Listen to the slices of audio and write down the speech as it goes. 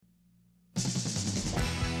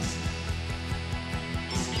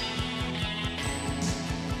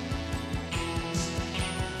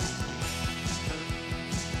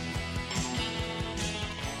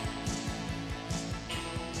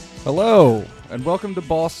Hello, and welcome to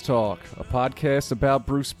Boss Talk, a podcast about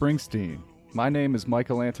Bruce Springsteen. My name is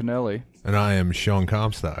Michael Antonelli. And I am Sean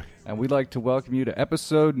Comstock. And we'd like to welcome you to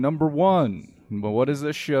episode number 1. Well, what is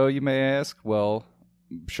this show, you may ask? Well,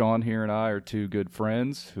 Sean here and I are two good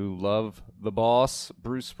friends who love the boss,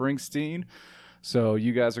 Bruce Springsteen. So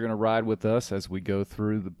you guys are going to ride with us as we go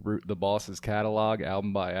through the boss's catalog,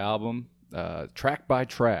 album by album, track by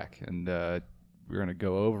track. And we're going to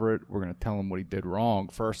go over it. We're going to tell him what he did wrong,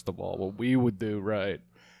 first of all, what we would do right.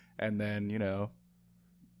 And then,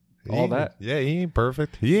 all that. Yeah, he ain't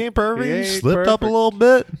perfect. He He slipped up a little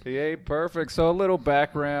bit. He ain't perfect. So a little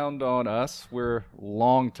background on us. We're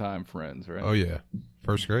longtime friends, right? Oh, yeah.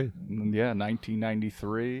 First grade. Yeah,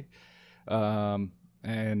 1993.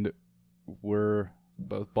 And we're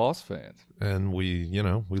both Boss fans. And we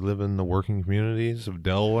live in the working communities of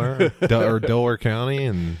Delaware, or Delaware County,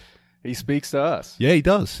 and He speaks to us. yeah, he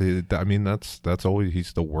does. That's always,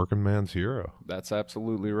 he's the working man's hero. That's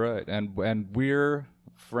absolutely right. And we're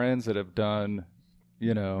friends that have done,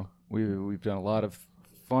 we've done a lot of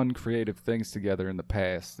fun, creative things together in the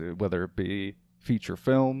past, whether it be feature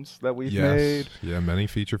films that we've made. Yeah, many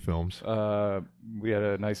feature films. We had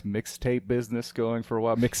a nice mixtape business going for a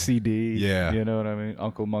while, mix CD. Yeah. You know what I mean?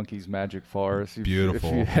 Uncle Monkey's Magic Forest.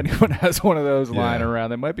 Beautiful. If anyone has one of those lying Yeah. around,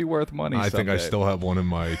 they might be worth money I think I someday. still have one in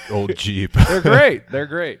my old Jeep. They're great. They're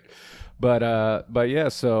great. But yeah,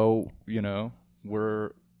 so,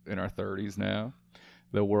 we're in our 30s now.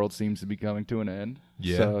 The world seems to be coming to an end.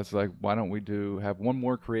 Yeah. So it's like, why don't we have one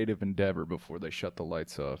more creative endeavor before they shut the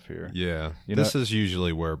lights off here? Yeah. This is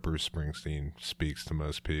usually where Bruce Springsteen speaks to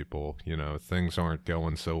most people. Things aren't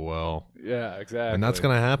going so well. Yeah, exactly. And that's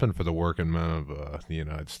going to happen for the working men of the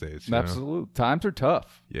United States. Absolutely. Times are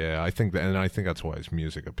tough. Yeah, I think that's why his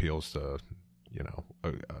music appeals to,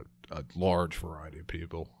 a large variety of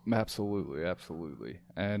people. Absolutely, absolutely.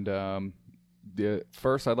 And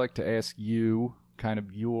first, I'd like to ask you kind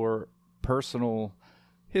of your personal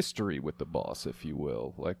history with the Boss, if you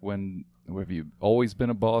will. Like, have you always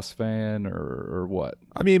been a Boss fan, or what?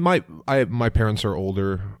 I mean, my parents are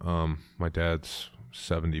older. My dad's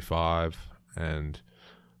 75, and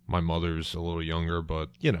my mother's a little younger, but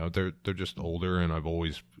they're just older, and I've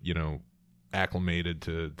always acclimated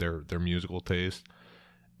to their musical taste.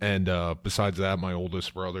 And besides that, my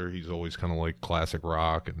oldest brother, he's always kind of like classic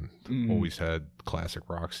rock, and always had classic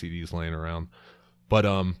rock CDs laying around. But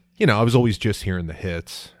I was always just hearing the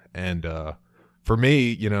hits, and for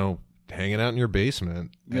me, hanging out in your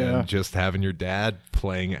basement and just having your dad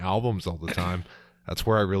playing albums all the time, that's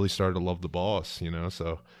where I really started to love the Boss.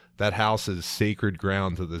 So that house is sacred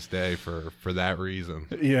ground to this day for that reason.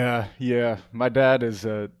 Yeah. My dad is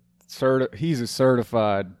he's a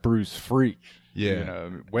certified Bruce freak. Yeah.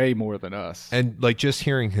 Way more than us. And like just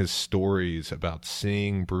hearing his stories about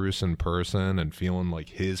seeing Bruce in person and feeling like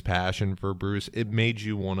his passion for Bruce, it made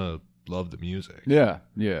you want to love the music. Yeah.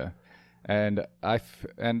 And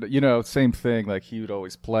same thing, like he would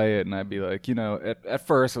always play it and I'd be like, at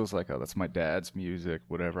first it was like, oh, that's my dad's music,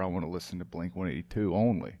 whatever. I want to listen to Blink-182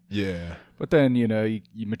 only. Yeah. But then, you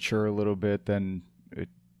mature a little bit, then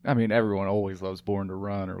everyone always loves Born to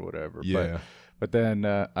Run or whatever. Yeah. But then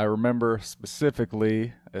I remember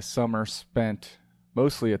specifically a summer spent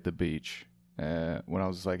mostly at the beach when I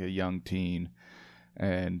was like a young teen.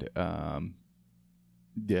 And I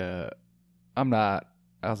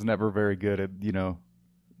was never very good at,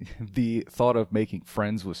 the thought of making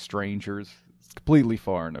friends with strangers. It's completely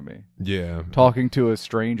foreign to me. Yeah. Talking to a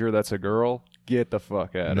stranger that's a girl, get the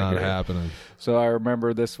fuck out of here. Not happening. So I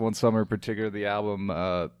remember this one summer in particular, the album,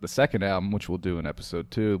 the second album, which we'll do in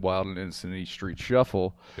episode 2, Wild and Innocent East Street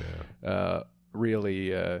Shuffle,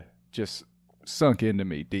 really just sunk into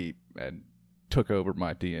me deep and took over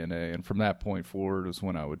my DNA. And from that point forward was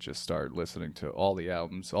when I would just start listening to all the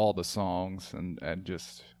albums, all the songs, and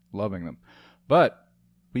just loving them. But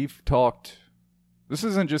we've talked, this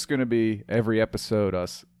isn't just going to be every episode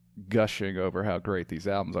us gushing over how great these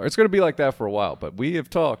albums are. It's going to be like that for a while, but we have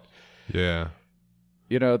talked. Yeah.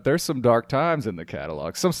 There's some dark times in the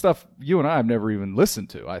catalog. Some stuff you and I have never even listened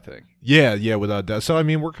to, I think. Yeah, without doubt. So,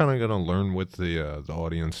 we're kind of going to learn with the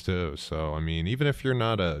audience, too. So, even if you're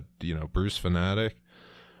not a, Bruce fanatic,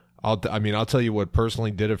 I'll tell you what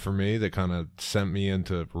personally did it for me that kind of sent me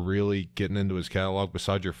into really getting into his catalog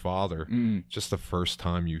besides your father. Just the first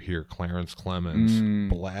time you hear Clarence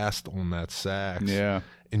Clemens blast on that sax. Yeah.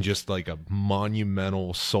 In just like a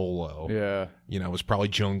monumental solo. Yeah. It was probably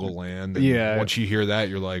Jungle Land. And Yeah. once you hear that,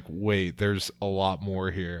 you're like, wait, there's a lot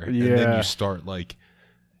more here. Yeah. And then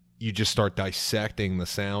you just start dissecting the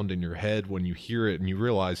sound in your head when you hear it and you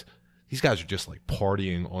realize these guys are just like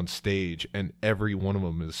partying on stage, and every one of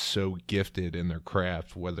them is so gifted in their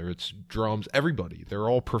craft, whether it's drums, everybody. They're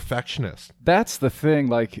all perfectionists. That's the thing.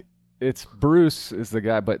 Like, it's Bruce is the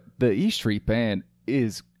guy, but the E Street Band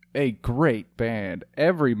is a great band.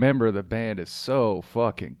 Every member of the band is so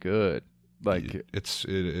fucking good. Like, it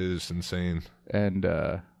is insane. And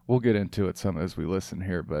we'll get into it some as we listen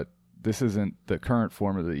here, but this isn't the current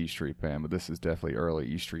form of the E Street Band, but this is definitely early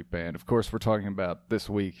E Street Band. Of course, we're talking about this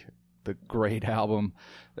week, the great album.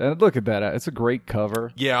 And look at that. It's a great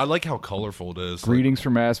cover. Yeah, I like how colorful it is. Greetings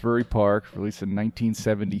from Asbury Park, released in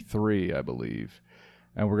 1973, I believe.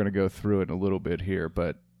 And we're going to go through it in a little bit here.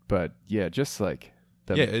 But yeah, just like...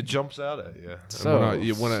 it jumps out at you.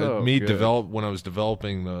 When I was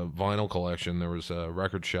developing the vinyl collection, there was a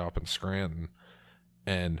record shop in Scranton.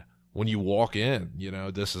 And when you walk in,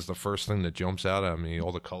 this is the first thing that jumps out at me,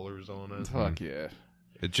 all the colors on it. Fuck yeah.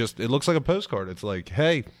 It looks like a postcard. It's like,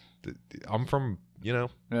 hey... I'm from,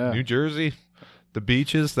 New Jersey, the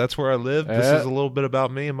beaches. That's where I live. This is a little bit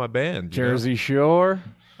about me and my band. Jersey Shore.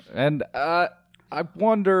 And I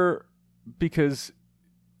wonder, because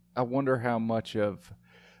I wonder how much of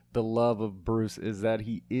the love of Bruce is that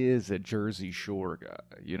he is a Jersey Shore guy.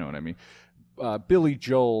 You know what I mean? Billy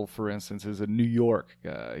Joel, for instance, is a New York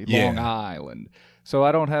guy, Long Island. So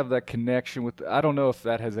I don't have that connection with. I don't know if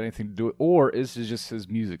that has anything to do with, or is it just his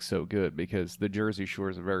music so good? Because the Jersey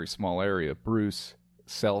Shore is a very small area. Bruce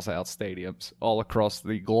sells out stadiums all across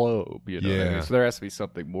the globe. You know what I mean? So there has to be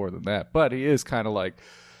something more than that. But he is kind of a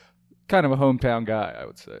hometown guy, I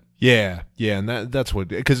would say. Yeah, and that's what.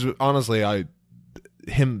 Because honestly,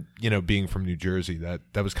 him, being from New Jersey,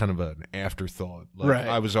 that was kind of an afterthought. Like, right.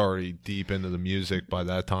 I was already deep into the music by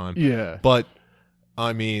that time. Yeah, but.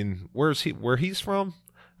 I mean, where he's from?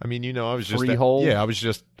 I mean, I was just Freehold. I was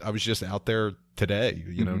just out there today,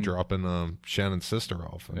 dropping Shannon's sister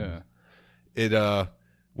off. And it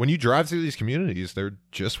when you drive through these communities, they're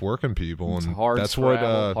just working people, it's and hard that's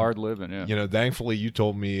travel, what hard living. Yeah, thankfully you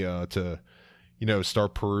told me to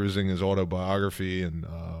start perusing his autobiography, and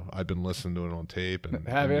I've been listening to it on tape. And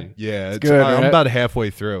have you? Yeah, it's good. I'm about halfway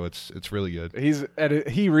through. It's really good.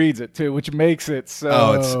 He reads it too, which makes it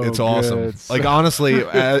so. It's awesome. Like honestly,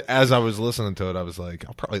 as I was listening to it, I was like,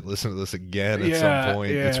 I'll probably listen to this again at some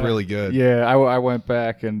point. Yeah. It's really good. Yeah, I went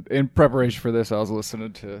back, and in preparation for this, I was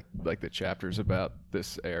listening to like the chapters about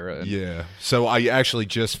this era. And, so I actually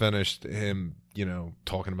just finished him,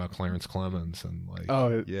 talking about Clarence Clemens and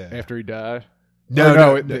after he died.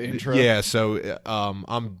 No, the intro. Yeah, so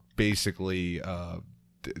I'm basically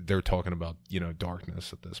they're talking about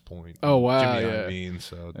darkness at this point. Oh wow, Jimmy Iovine,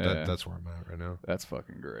 so that's where I'm at right now. That's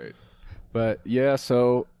fucking great. But yeah,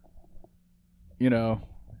 so a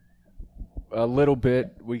little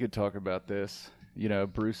bit we could talk about this.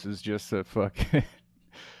 Bruce is just a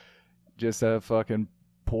fucking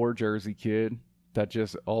poor Jersey kid that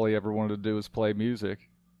just all he ever wanted to do was play music,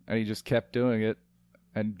 and he just kept doing it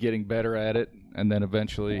and getting better at it, and then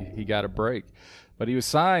eventually he got a break. But he was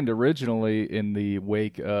signed originally in the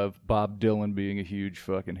wake of Bob Dylan being a huge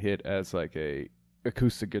fucking hit as like a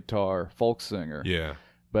acoustic guitar folk singer. Yeah.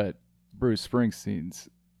 But Bruce Springsteen's,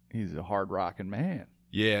 he's a hard rocking man.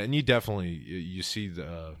 Yeah, and you definitely you see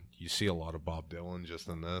a lot of Bob Dylan just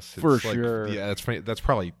in this. For sure. Yeah, that's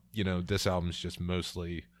probably this album's just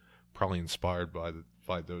mostly probably inspired by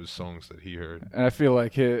those songs that he heard. And I feel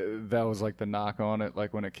like that was like the knock on it.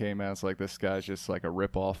 Like when it came out, it's like this guy's just like a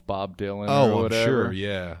rip off Bob Dylan. or whatever. I'm sure.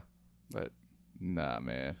 Yeah, but nah,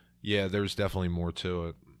 man. Yeah, there's definitely more to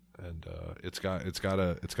it, and it's got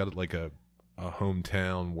like a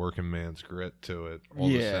hometown working man's grit to it. All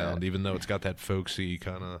the sound, even though it's got that folksy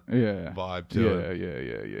kind of vibe to it.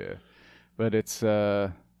 Yeah. But it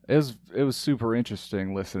was super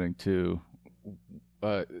interesting listening to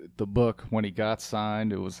the book when he got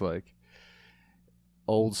signed. It was like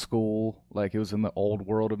old school, like it was in the old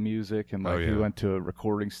world of music, and like he went to a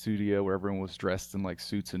recording studio where everyone was dressed in like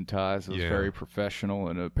suits and ties. It was very professional,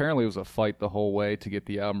 and apparently it was a fight the whole way to get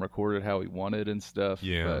the album recorded how he wanted and stuff.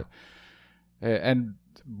 And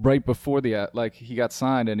right before he got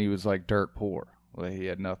signed, and he was like dirt poor, like he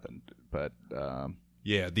had nothing. But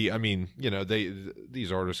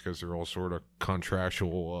these artists, because they're all sort of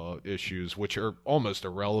contractual issues, which are almost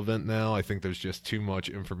irrelevant now. I think there's just too much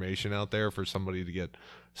information out there for somebody to get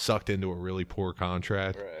sucked into a really poor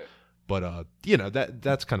contract. Right. But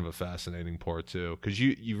that's kind of a fascinating part too, because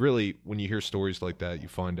you really, when you hear stories like that, you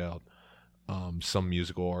find out some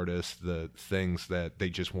musical artists, the things that they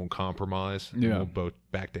just won't compromise, won't both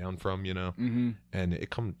back down from, Mm-hmm. and it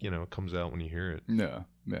comes out when you hear it. Yeah.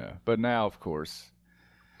 But now, of course,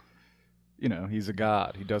 he's a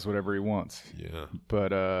god. He does whatever he wants. Yeah.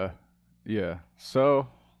 But Yeah. So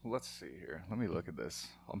let's see here. Let me look at this.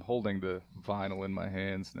 I'm holding the vinyl in my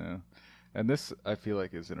hands now, and this I feel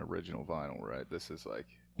like is an original vinyl, right? This is like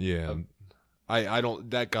Yeah. I don't.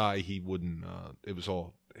 That guy, he wouldn't. It was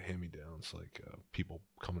all hand me downs, like people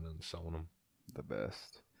coming in and selling them. the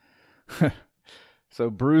best. So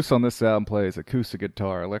Bruce on this album plays acoustic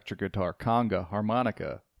guitar, electric guitar, conga,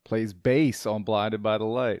 harmonica, plays bass on Blinded by the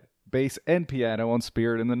Light, bass and piano on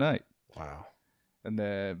Spirit in the Night. Wow. And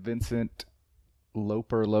then Vincent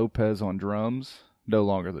Loper Lopez on drums, no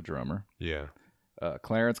longer the drummer. Yeah.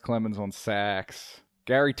 Clarence Clemens on sax,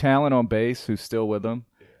 Gary Talent on bass, who's still with them,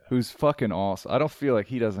 who's fucking awesome. I don't feel like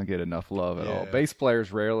he doesn't get enough love at all. Bass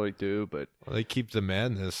players rarely do, but well, they keep the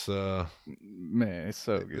madness. man, it's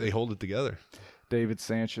so good. They hold it together. David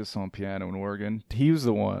Sanchez on piano and organ. He was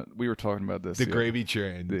the one we were talking about this. The Gravy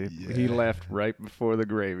Train. He left right before the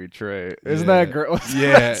Gravy Train. Isn't that great?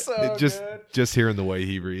 Yeah, so just hearing the way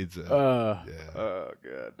he reads it. Oh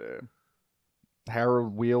god damn.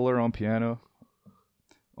 Harold Wheeler on piano.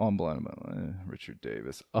 On Blind Richard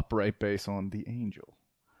Davis. Upright bass on The Angel.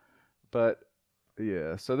 But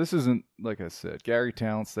yeah, so this isn't, like I said, Gary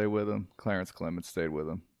Talent stayed with him. Clarence Clemens stayed with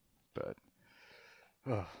him. But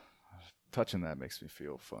touching that makes me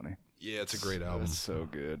feel funny. Yeah, it's a great album. It's so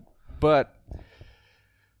good. But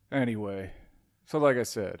anyway, so like I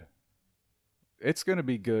said, it's going to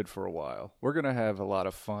be good for a while. We're going to have a lot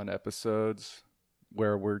of fun episodes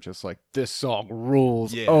where we're just like, this song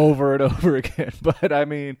rules over and over again. But I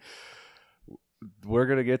mean, we're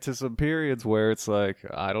going to get to some periods where it's like,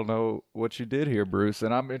 I don't know what you did here, Bruce.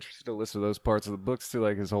 And I'm interested to listen to those parts of the books too,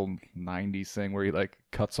 like his whole 90s thing where he like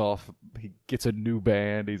cuts off, he gets a new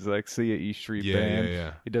band. He's like, see ya, E Street Band.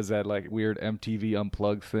 Yeah. He does that like weird MTV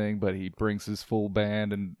Unplugged thing, but he brings his full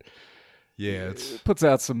band and it puts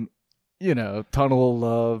out some, Tunnel of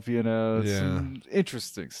Love, some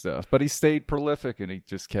interesting stuff. But he stayed prolific and he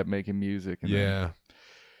just kept making music.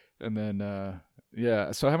 And then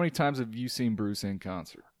so how many times have you seen Bruce in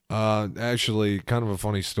concert? Actually, kind of a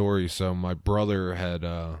funny story. So my brother had,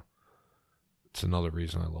 it's another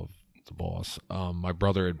reason I love the Boss. My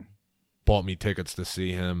brother had bought me tickets to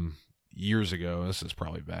see him years ago. This is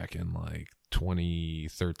probably back in like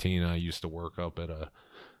 2013. I used to work up at a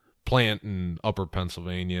plant in Upper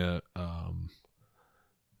Pennsylvania.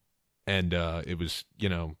 And it was,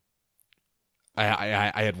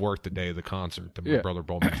 I had worked the day of the concert that my brother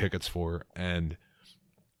bought me tickets for, and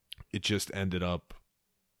it just ended up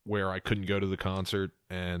where I couldn't go to the concert.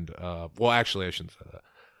 And well, actually, I shouldn't say that.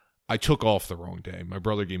 I took off the wrong day. My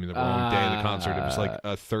brother gave me the wrong day of the concert. It was like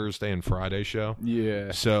a Thursday and Friday show.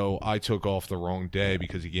 Yeah. So I took off the wrong day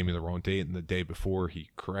because he gave me the wrong date, and the day before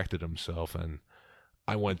he corrected himself, and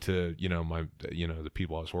I went to, the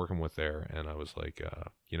people I was working with there, and I was like,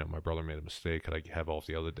 my brother made a mistake. Could I have off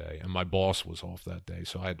the other day? And my boss was off that day,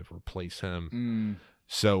 so I had to replace him.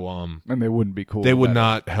 So, and they wouldn't be cool. They would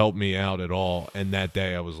not help me out at all. And that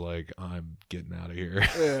day I was like, I'm getting out of here.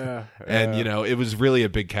 Yeah. And, it was really a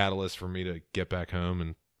big catalyst for me to get back home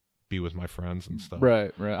and be with my friends and stuff.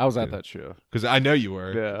 Right. I was at that show. Because I know you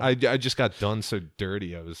were. Yeah. I just got done so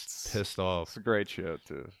dirty. I was pissed off. It's a great show,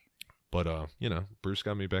 too. But, Bruce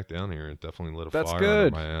got me back down here. It definitely lit a That's fire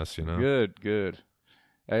good. under my ass, Good.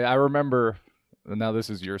 I remember, now this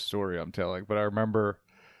is your story I'm telling, but I remember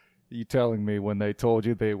you telling me when they told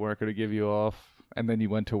you they weren't going to give you off, and then you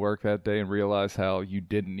went to work that day and realized how you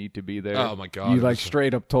didn't need to be there. Oh, my God. You,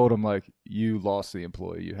 straight up told them, you lost the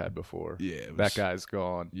employee you had before. Yeah. That guy's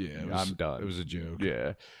gone. Yeah. I'm done. It was a joke.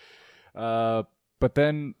 Yeah. But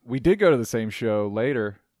then we did go to the same show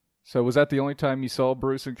later. So was that the only time you saw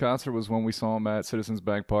Bruce in concert was when we saw him at Citizens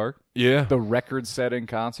Bank Park? Yeah. The record-setting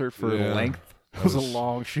concert for length. It was a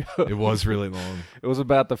long show. It was really long. It was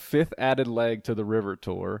about the fifth added leg to the River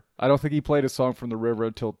tour. I don't think he played a song from the River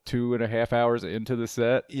until 2.5 hours into the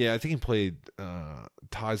set. Yeah, I think he played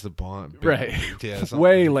Ties the Bond. Right. Yeah,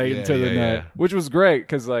 way late into the night, which was great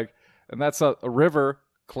because, and that's a River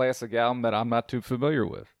classic album that I'm not too familiar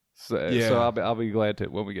with. So I'll be glad to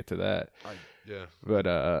when we get to that. Yeah.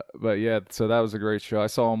 But yeah, so that was a great show. I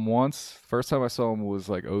saw him once. First time I saw him was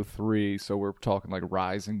 2003, so we're talking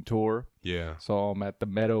Rising tour. Yeah. Saw him at the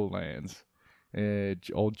Meadowlands,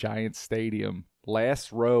 old Giant Stadium,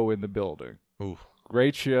 last row in the building. Ooh.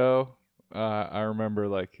 Great show. I remember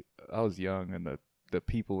I was young and the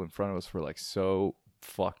people in front of us were so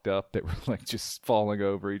fucked up that were just falling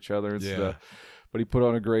over each other and stuff. But he put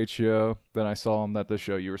on a great show. Then I saw him at the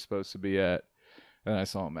show you were supposed to be at, and I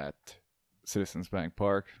saw him at Citizens Bank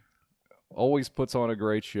Park. Always puts on a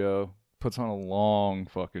great show. Puts on a long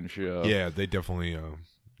fucking show. Yeah, they definitely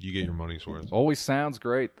you get your money's worth. Always sounds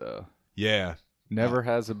great though. Yeah. Never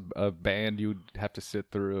has a band you'd have to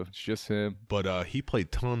sit through. It's just him. But he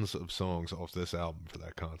played tons of songs off this album for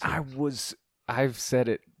that concert. I've said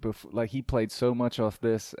it before. Like, he played so much off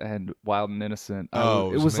this and Wild and Innocent.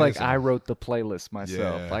 Oh, it was like amazing. I wrote the playlist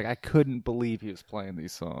myself. Yeah. Like, I couldn't believe he was playing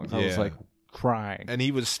these songs. I was like crying. And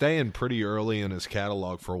he was staying pretty early in his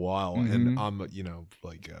catalog for a while. And I'm, I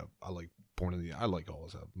like Born in the. I like all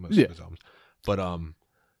his albums, most of his albums. But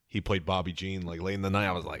he played Bobby Jean like late in the night.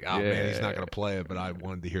 I was like, oh man, he's not gonna play it. But I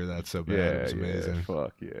wanted to hear that so bad. It was amazing. Yeah,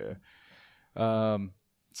 fuck yeah.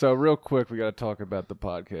 So real quick, we got to talk about the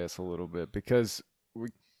podcast a little bit because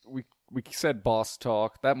we said boss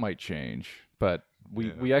talk. That might change, but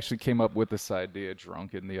we actually came up with this idea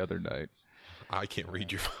drunken the other night. I can't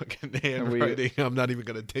read your fucking handwriting. I'm not even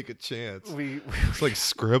gonna take a chance. It's like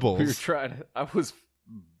scribbles. We were trying. I was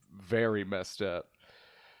very messed up.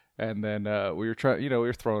 And then we were trying, we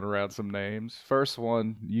were throwing around some names. First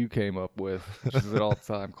one you came up with, which is an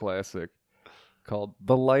all-time classic, called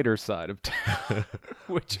The Lighter Side of Town,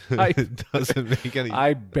 which doesn't make any.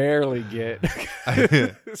 I barely get.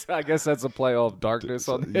 I guess that's a play off Darkness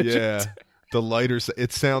on the Edge. Yeah, The Lighter Side.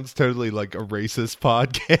 It sounds totally like a racist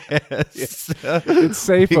podcast. It's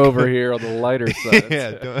safe over here on the lighter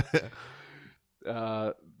side.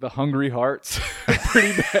 Yeah. The Hungry Hearts,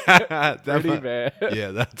 pretty bad. Pretty bad. Yeah,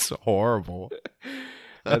 that's horrible.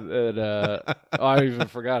 And I even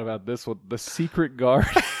forgot about this one. The Secret Guard.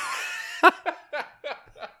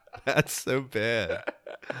 That's so bad.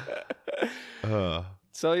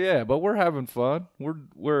 So yeah, but we're having fun.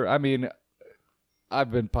 We're. I mean, I've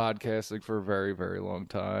been podcasting for a very, very long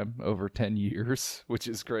time, over 10 years, which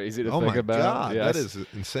is crazy to think about. Oh my God, that is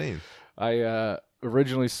insane. I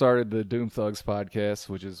originally started the Doom Thugs podcast,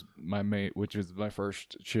 which is my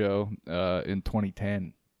first show in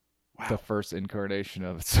 2010. Wow. The first incarnation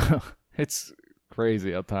of it. So it's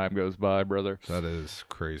crazy how time goes by, brother. That is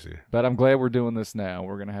crazy. But I'm glad we're doing this now.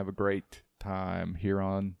 We're going to have a great time here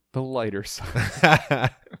on the lighter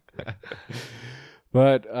side.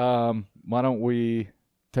 But why don't we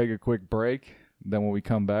take a quick break? Then when we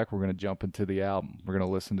come back, we're going to jump into the album. We're going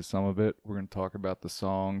to listen to some of it. We're going to talk about the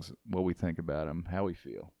songs, what we think about them, how we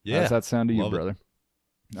feel. Yeah. How does that sound to you, brother?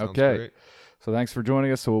 Okay. Great. So thanks for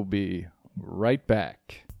joining us. So we'll be right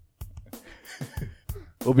back.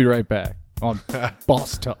 We'll be right back on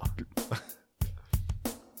Boss Talk.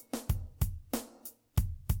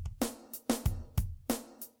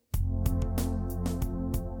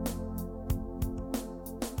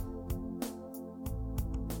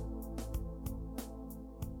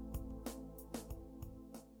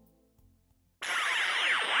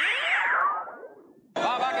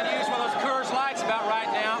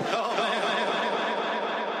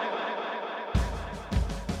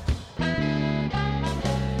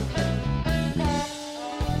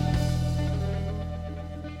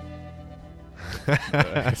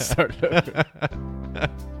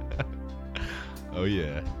 Oh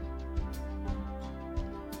yeah.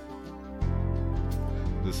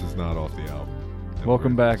 This is not off the album.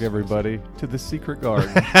 Welcome back, everybody, to The Secret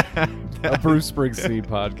Garden, a Bruce Springsteen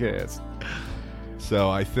podcast. So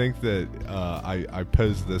I think that I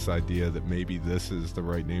posed this idea that maybe this is the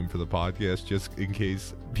right name for the podcast, just in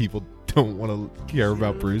case people don't want to care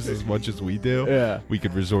about Bruce as much as we do. Yeah, we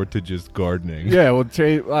could resort to just gardening. Yeah, we'll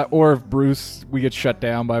change, or if we get shut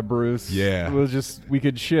down by Bruce. Yeah, we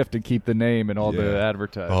could shift and keep the name and all the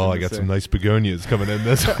advertising. Oh, I got some nice begonias coming in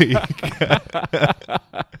this week.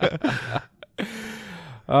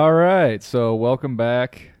 All right, so welcome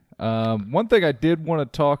back. One thing I did want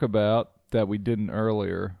to talk about that we didn't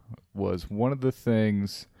earlier was one of the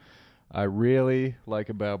things I really like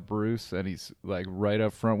about Bruce, and he's like right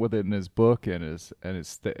up front with it in his book and his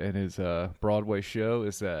Broadway show,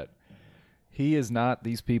 is that he is not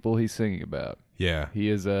these people he's singing about. Yeah, he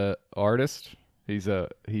is a artist. He's a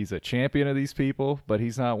champion of these people, but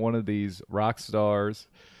he's not one of these rock stars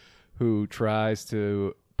who tries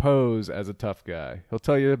to pose as a tough guy. He'll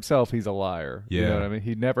tell you himself he's a liar. Yeah. You know what I mean?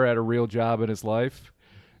 He never had a real job in his life.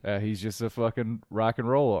 He's just a fucking rock and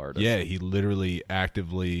roll artist. Yeah, he literally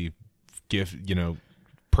actively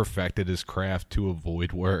perfected his craft to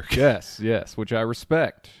avoid work. Yes, which I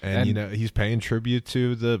respect. And he's paying tribute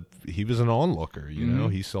to he was an onlooker,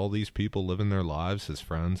 he saw these people living their lives, his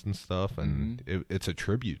friends and stuff, and it's a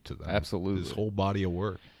tribute to them. Absolutely. His whole body of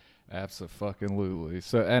work. Absolutely.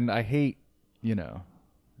 So, and I hate,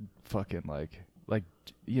 fucking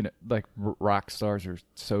rock stars are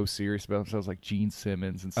so serious about themselves, like Gene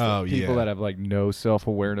Simmons and stuff. People that have like no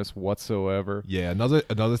self-awareness whatsoever. Yeah,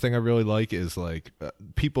 another thing I really like is like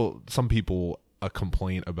some people a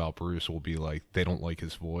complaint about Bruce will be like they don't like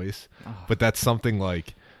his voice, but that's something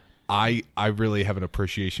like I really have an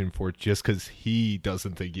appreciation for it just because he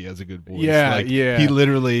doesn't think he has a good voice. Yeah, like, yeah.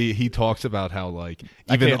 He talks about how like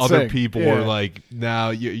even can't other sing. people Yeah. were like,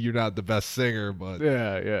 "No, you're not the best singer," but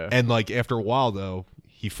Yeah. and like after a while though,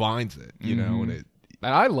 he finds it, you know, and it.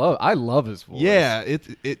 And I love his voice. Yeah,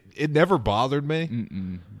 it never bothered me.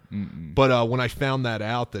 Mm-mm. But when I found that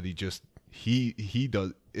out that he does,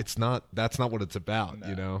 that's not what it's about. No.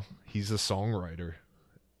 You know, he's a songwriter.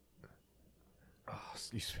 Oh,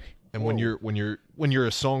 excuse me. And when you're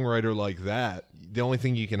a songwriter like that, the only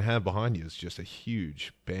thing you can have behind you is just a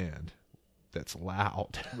huge band that's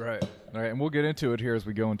loud. Right. All right, and we'll get into it here as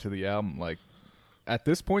we go into the album. Like at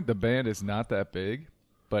this point, the band is not that big,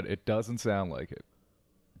 but it doesn't sound like it.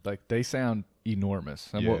 Like they sound enormous,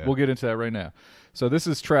 and Yeah. we'll get into that right now. So this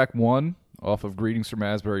is track 1 off of Greetings from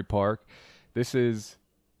Asbury Park. This is,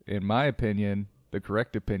 in my opinion, the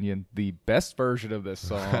correct opinion, the best version of this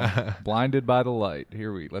song, Blinded by the Light.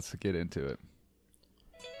 Let's get into it.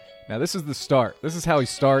 Now, this is the start. This is how he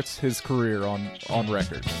starts his career on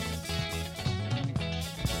record.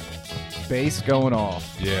 Bass going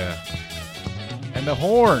off. Yeah. And the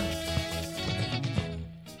horn.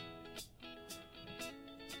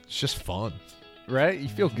 It's just fun. Right? You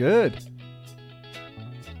feel good.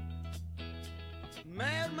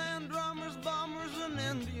 Madman drummers, bombers, and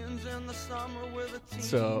Indians in the summer with a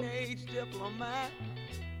So- teenage diplomat.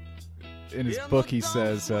 In his book, he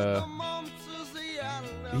says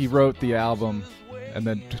he wrote the album and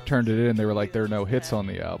then turned it in. They were like, there are no hits on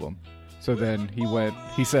the album. So then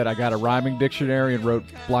he said, I got a rhyming dictionary and wrote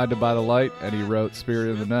Blinded by the Light, and he wrote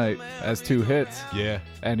Spirit of the Night as 2 hits. Yeah.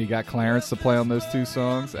 And he got Clarence to play on those 2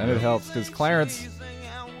 songs, and it helps because Clarence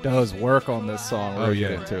does work on this song. We'll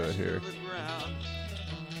get into it here.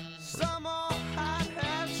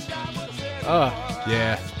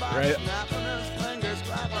 Yeah. Right?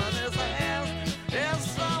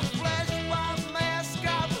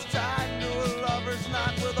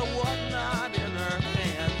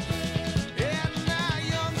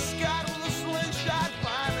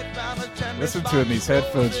 Listen to it in these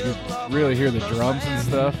headphones, you can really hear the drums and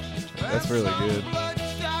stuff. That's really good.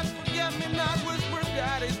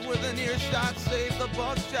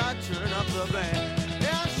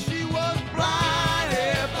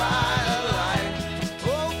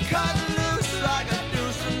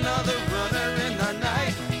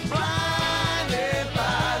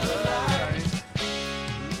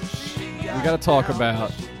 We got to talk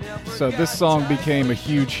about. So this song became a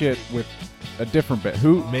huge hit with a different band.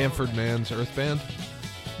 Who? Manfred Mann's Earth Band.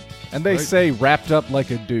 And they Right. say wrapped up like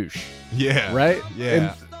a douche. Yeah. Right? Yeah.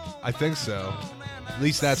 And I think so. At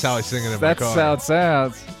least that's how I sing it in my that's car. how it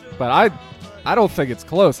sounds. But I don't think it's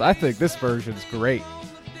close. I think this version's great.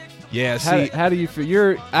 Yeah. See, How do you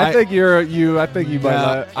feel? I think you might. yeah,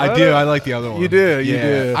 like, I do. I like the other one. You do, you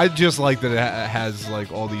Yeah. do. I just like that it has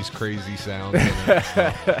like all these crazy sounds. In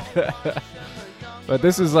it. But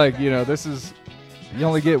this is like, this is, you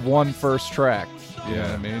only get one first track. You know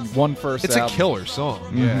what I mean? One first It's album. a killer song.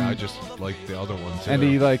 Mhm. Yeah. I just like the other one too. And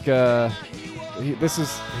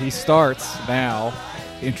he starts now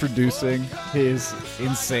introducing his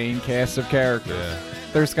insane cast of characters. Yeah.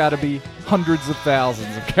 There's got to be hundreds of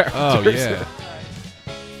thousands of characters. Oh yeah.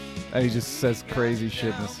 And he just says crazy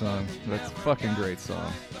shit in the song. That's a fucking great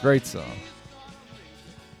song. Great song.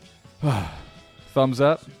 Thumbs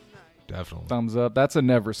up. Definitely. Thumbs up. That's a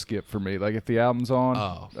never skip for me. Like if the album's on,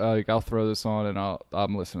 Oh. I'll throw this on and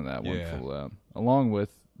I'm listening to that one Yeah. full out. Along with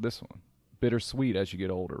this one, Bittersweet as you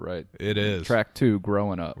get older, right? It is. Track 2,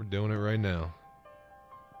 Growing Up. We're doing it right now.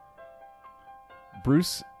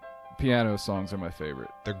 Bruce piano songs are my favorite.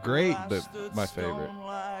 They're great. My favorite.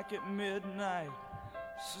 Like at midnight,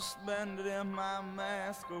 suspended in my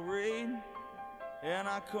masquerade, and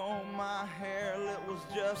I combed my hair, it was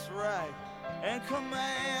just right, and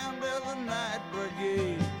commanded the night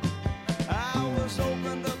brigade. I was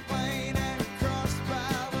open to pain and crushed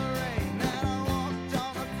by the rain, and I walked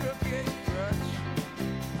on a crooked crutch.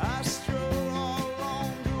 I strode all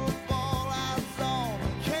along to a fallout zone,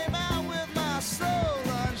 and came out with my soul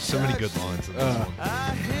untouched. So many good lines in this one.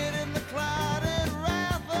 I hid in the clouded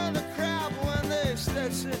wrath of the crowd when they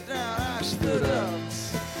said sit down. I stood up.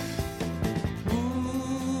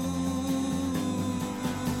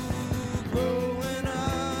 Growing up.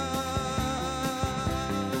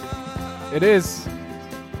 It is.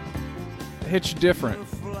 It hits you different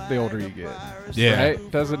the older you get. Yeah.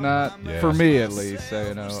 Right? Does it not? Yeah. For me at least.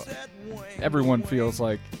 Everyone feels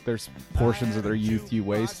like there's portions of their youth you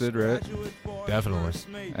wasted, right?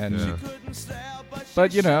 Definitely. And Yeah.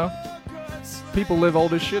 but people live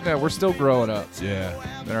old as shit now. We're still growing up Yeah.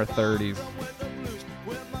 in our 30s.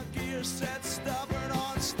 With my gear set stubborn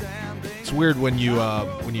on stand. It's weird when you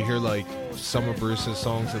hear like some of Bruce's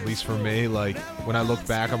songs, at least for me, like when I look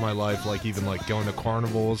back on my life, like even like going to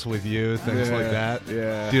carnivals with you, things like that.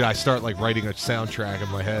 Yeah. Dude, I start like writing a soundtrack in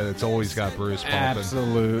my head. It's always got Bruce pumping.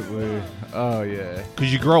 Absolutely. Oh yeah.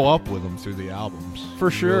 Because you grow up with him through the albums. For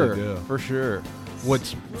You sure. really do. For sure.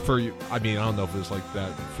 What's for you? I mean, I don't know if it's like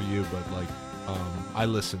that for you, but like I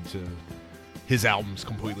listen to his albums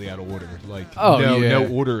completely out of order. Like no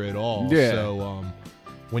order at all. Yeah. So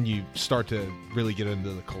when you start to really get into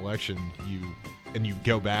the collection, you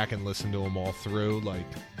go back and listen to them all through, like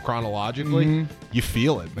chronologically, you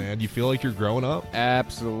feel it, man. You feel like you're growing up.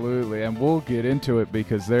 Absolutely. And we'll get into it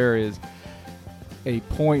because there is a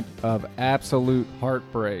point of absolute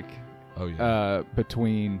heartbreak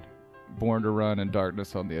between Born to Run and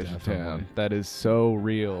Darkness on the Edge of Town. That is so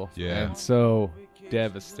real and so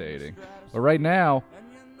devastating. But right now,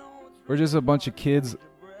 we're just a bunch of kids,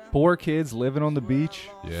 poor kids living on the beach,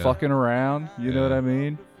 fucking around, you know what I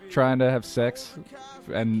mean? Trying to have sex,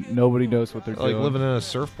 and nobody knows what they're doing. Like living in a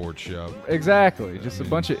surfboard shop. Exactly. Just a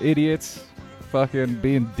bunch of idiots fucking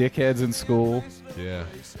being dickheads in school. Yeah.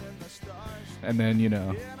 And then,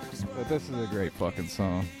 but this is a great fucking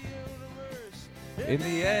song. In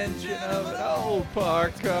the engine of an old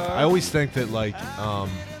parked car. I always think that, like,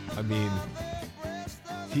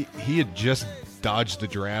 he had just dodged the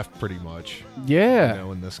draft pretty much. Yeah.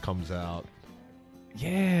 When this comes out.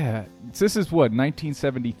 Yeah. This is what,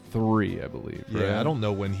 1973, I believe. Right? Yeah, I don't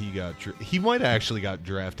know when he got he might have actually got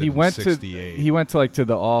drafted in 68. He went to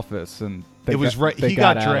the office and he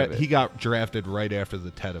got drafted right after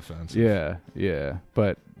the Tet offensive. Yeah, yeah.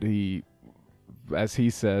 But as he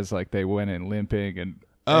says, like they went in limping and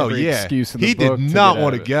excuse in the he book did to not get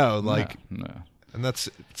want out to of it. go. Like no. And it's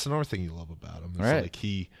another thing you love about him. It's right. like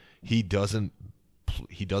he doesn't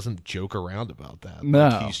joke around about that. No.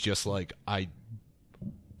 Like, he's just like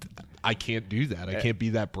I can't do that. I can't be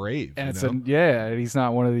that brave. And he's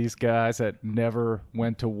not one of these guys that never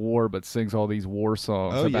went to war but sings all these war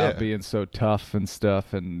songs about being so tough and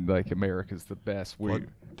stuff and like America's the best.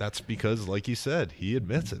 That's because, like you said, he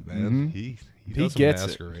admits it, man. He gets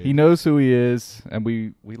masquerade. it. He knows who he is, and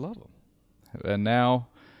we love him. And now,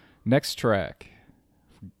 next track,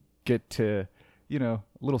 get to a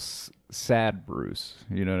little sad Bruce.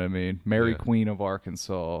 You know what I mean? Mary Queen of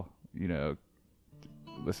Arkansas.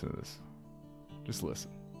 Listen to this. Just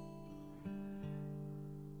listen.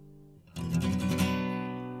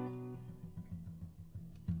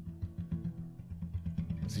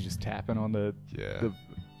 Is he just tapping on the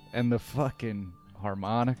fucking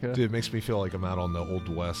harmonica? Dude, it makes me feel like I'm out on the Old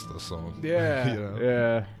West, this song. Yeah.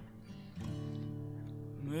 Yeah.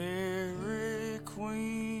 Mary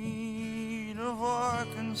Queen of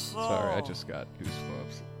Arkansas. Sorry, I just got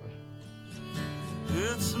goosebumps.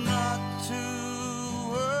 It's not too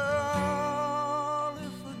early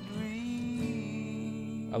for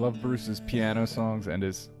dream. I love Bruce's piano songs and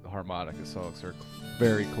his harmonica songs are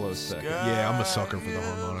very close second. Yeah, I'm a sucker for the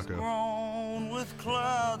harmonica.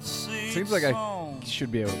 Seems like I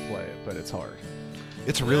should be able to play it, but it's hard.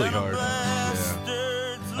 It's really hard. Yeah.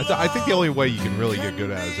 I think the only way you can really get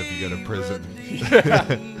good at it is if you go to prison.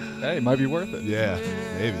 Hey, it might be worth it. Yeah,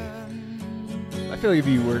 maybe. I feel like if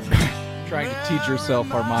you were trying to teach yourself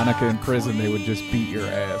harmonica in prison, they would just beat your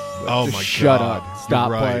ass. Like, just my shut God. up. Stop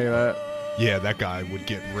playing that. Yeah, that guy would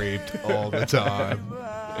get raped all the time.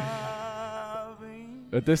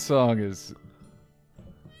 But this song is...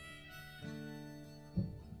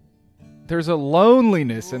 There's a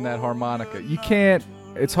loneliness in that harmonica. You can't...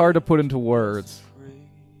 It's hard to put into words.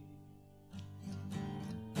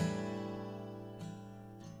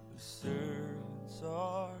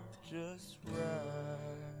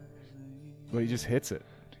 But he just hits it.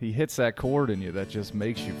 He hits that chord in you that just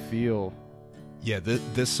makes you feel... Yeah,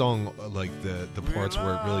 this song, like the parts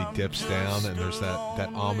where it really dips down and there's that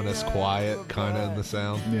ominous quiet kind of in the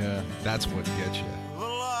sound. Yeah. That's what gets you.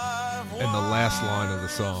 And the last line of the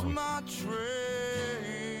song.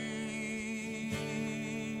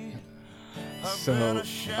 So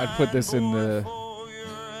I'd put this in the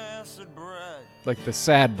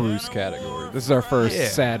sad Bruce category. This is our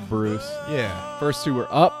first sad Bruce. Yeah. First two were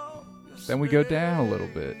up, then we go down a little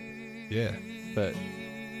bit. Yeah. But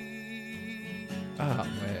oh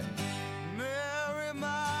man.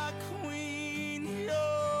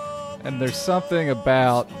 And there's something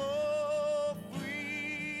about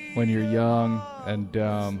when you're young and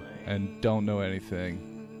dumb and don't know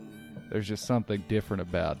anything. There's just something different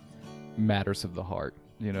about matters of the heart.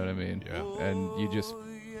 You know what I mean? Yeah. And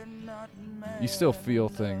you still feel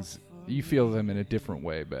things you feel them in a different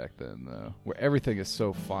way back then, though, where everything is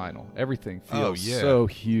so final. Everything feels yeah. so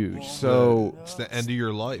huge. So It's the end of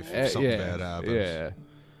your life if something bad happens. Yeah.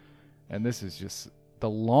 And this is just the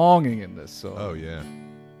longing in this song. Oh, yeah.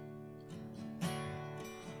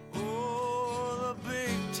 Oh, the big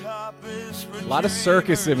top is for A lot of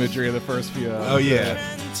circus imagery in the first few albums. Oh, yeah.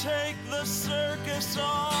 And take the circus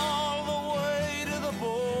all the way to the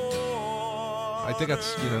border. I think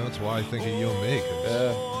that's why I think of you and me.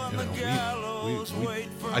 'Cause, we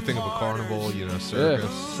I think of a carnival,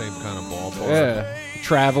 circus, same kind of ballpark. Yeah.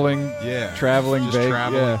 Traveling. Yeah. Traveling Just big.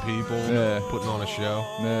 traveling yeah. people, Yeah. putting on a show.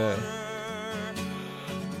 Yeah.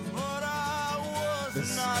 But I was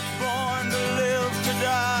This- not born to live to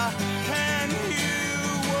die, and you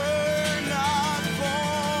were not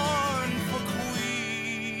born for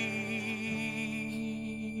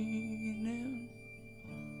queening.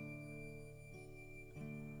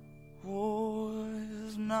 Oh,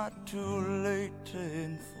 it's not too late to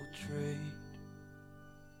infiltrate.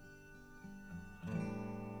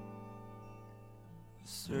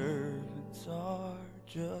 Servants are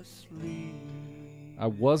just leaving. I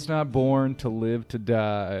was not born to live to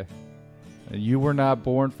die, and you were not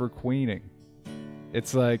born for queening.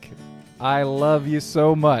 It's like, I love you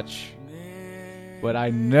so much, but I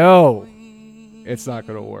know it's not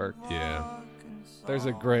going to work. Yeah. There's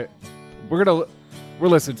a great... We're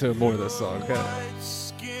listening to more of this song, okay?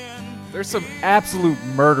 There's some absolute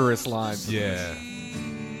murderous lines. Yeah.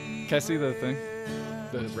 Can I see the thing?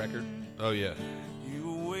 The record? Oh, yeah.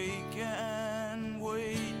 You wake and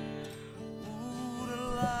wait, ooh, to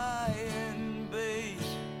lie in bed,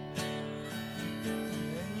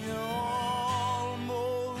 and you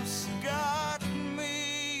almost got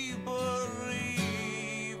me believing.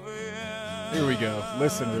 Here we go.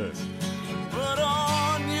 Listen to this. But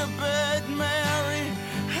on your bed, Mary,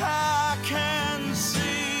 I can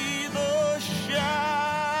see the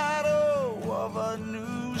shadow of a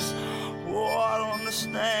noose. Oh, I don't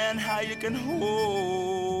understand how you can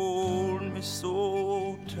hold me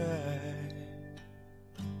so tight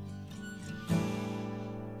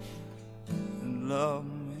and love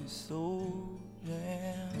me so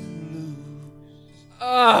damn loose.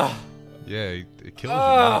 Ah! Yeah, it kills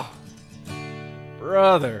Ah!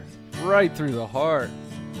 Brother. Right through the heart.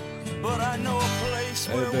 But I know a place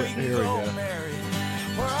where we can here we go, go. Mary,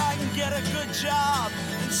 where I can get a good job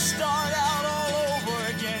and start out all over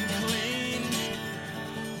again clean.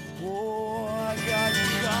 Oh, I got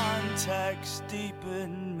contacts deep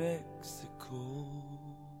in Mexico,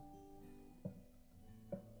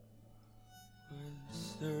 where the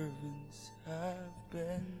servants have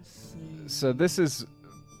been seen. So this is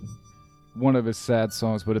one of his sad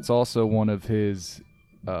songs, but it's also one of his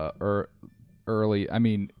early. I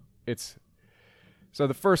mean, it's so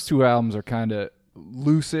the first two albums are kind of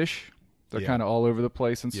loose-ish. They're Yeah. kind of all over the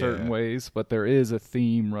place in certain Yeah. ways, but there is a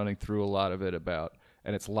theme running through a lot of it about,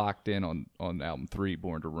 and it's locked in on album 3,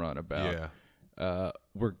 Born to Run, about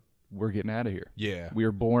we're getting out of here. Yeah. We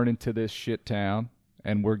were born into this shit town,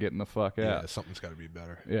 and we're getting the fuck out. Yeah, something's got to be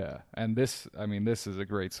better. Yeah, and this is a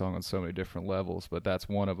great song on so many different levels, but that's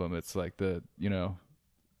one of them. It's like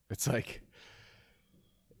it's like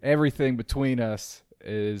everything between us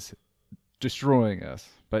is destroying us.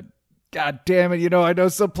 But God damn it, I know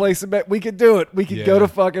some place we could do it. We could go Yeah. to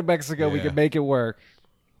fucking Mexico. We Yeah. could make it work.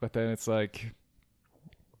 But then it's like,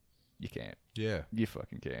 you can't. Yeah. You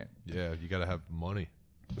fucking can't. Yeah, you got to have money.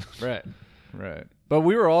 Right. Right. But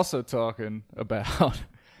we were also talking about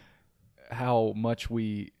how much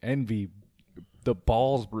we envy the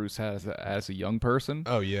balls Bruce has as a young person.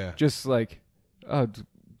 Oh, yeah. Just like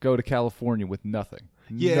go to California with nothing.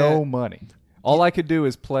 Yeah. No money. All I could do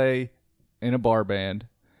is play in a bar band,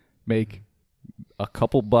 make a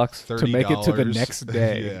couple bucks to make it to the $30. next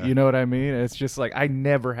day. Yeah. You know what I mean? It's just like I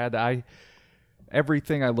never had that.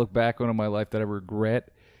 Everything I look back on in my life that I regret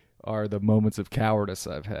are the moments of cowardice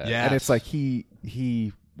I've had. Yes. And it's like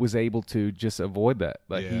he was able to just avoid that.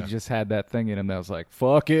 Like he Yeah. just had that thing in him that was like,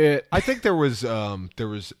 fuck it. I think there was a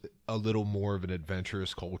little more of an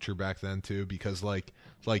adventurous culture back then too, because like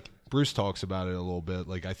Bruce talks about it a little bit.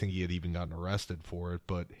 Like I think he had even gotten arrested for it,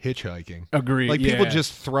 but hitchhiking. Agreed. Like people yeah.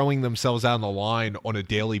 just throwing themselves out on the line on a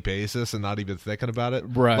daily basis and not even thinking about it.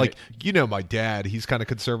 Right. Like my dad, he's kind of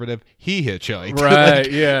conservative. He hitchhiked. Right,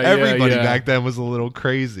 Like, yeah, Everybody yeah. back then was a little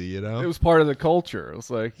crazy, It was part of the culture. It was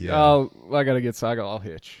like, Yeah. oh, I gotta get Saigo. I'll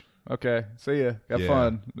hitch. Okay, see ya. Have Yeah.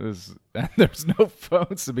 fun. There's no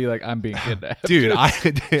phones to be like, I'm being kidnapped. Dude,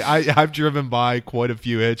 I've driven by quite a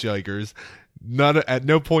few hitchhikers. At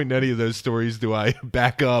no point in any of those stories do I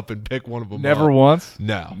back up and pick one of them Never up. once.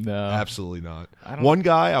 No, No. absolutely not. I don't- One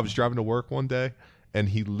guy, I was driving to work one day, and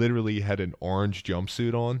he literally had an orange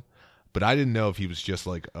jumpsuit on. But I didn't know if he was just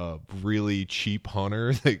like a really cheap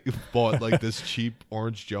hunter that bought like this cheap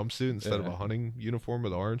orange jumpsuit instead of a hunting uniform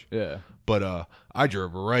with orange. Yeah. But I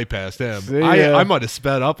drove right past him. See, I might have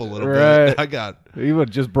sped up a little bit. He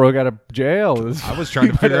would just broke out of jail. I was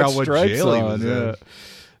trying to figure out what jail he was in.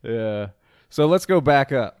 Yeah. So let's go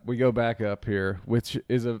back up. We go back up here, which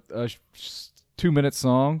is a 2-minute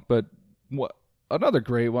song, but another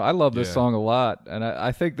great one. I love this song a lot, and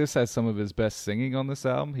I think this has some of his best singing on this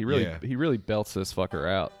album. He really belts this fucker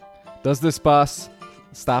out. Does this bus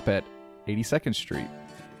stop at 82nd Street?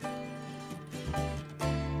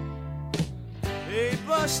 Hey,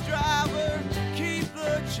 bus driver, keep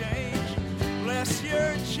the change. Bless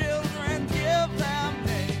your children, give them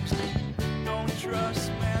names. Don't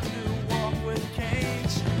trust men who walk with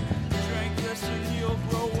canes. Drink this and you'll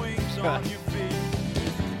grow wings on your feet.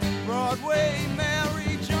 Broadway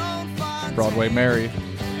Mary, Joan Fontaine. Broadway Mary.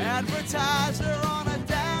 Advertiser on a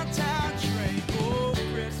downtown train. Oh,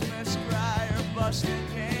 Christmas crier, busted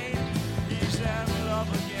cane. He's in love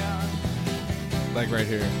again. Like right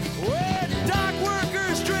here. With dock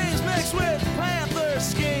workers' dreams mixed with Panther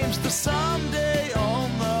schemes to someday own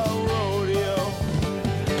the rodeo.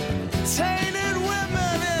 Tainted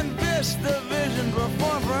women in this division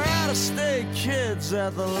perform for out-of-state kids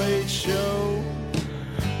at the Late Show.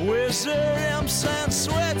 Wizard imps and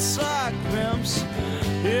sweat sock pimps,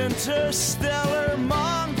 interstellar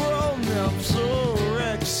mongrel nymphs. Oh,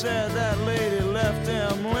 Rex said that lady left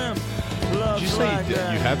him limp. Did you say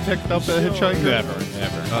you have picked up a hitchhiker? Never.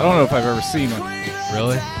 I don't know if I've ever seen one.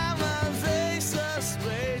 Really?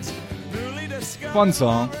 Fun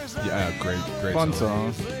song. Yeah, great Fun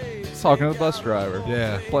song. Talking to the bus driver.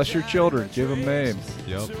 Yeah. Bless your children. Give them names.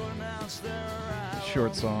 Yep.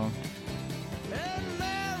 Short song.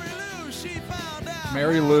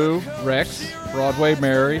 Mary Lou, Rex, Broadway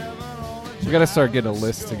Mary. We gotta start getting a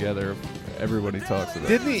list together of everybody talks about.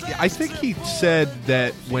 Didn't he? I think he said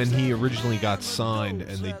that when he originally got signed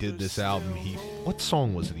and they did this album, what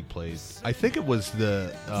song was it he played? I think it was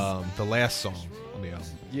the last song on the album.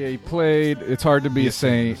 Yeah, he played It's Hard to Be a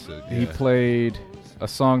Saint. He played a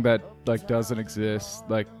song that like doesn't exist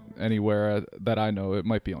like anywhere that I know. It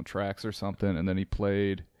might be on Tracks or something. And then he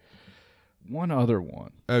played one other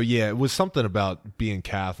one. Oh yeah, it was something about being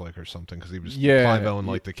Catholic or something because he was Clive Owen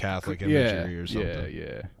like the Catholic imagery or something.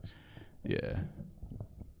 Yeah.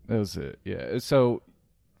 That was it. Yeah. So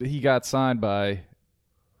he got signed by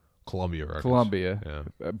Columbia Records.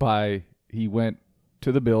 Yeah. He went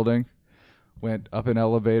to the building, went up an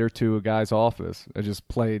elevator to a guy's office, and just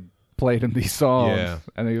played him these songs. Yeah.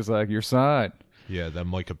 And he was like, "You're signed." Yeah. That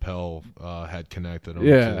Mike Appel had connected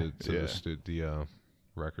him to the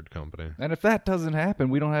record company. And if that doesn't happen,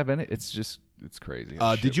 we don't have any. It's crazy.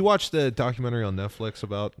 Did you watch the documentary on Netflix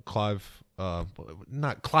about Clive?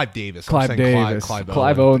 Not Clive Davis. Clive Davis.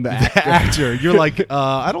 Clive Owen, the actor. You're like,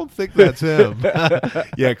 I don't think that's him.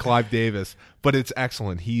 Yeah, Clive Davis. But it's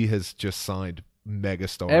excellent. He has just signed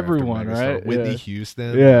megastar. Everyone, after megastar. right? Whitney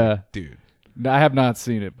Houston. Yeah, dude. I have not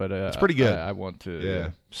seen it, but it's pretty good. I want to. Yeah,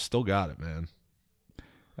 still got it, man.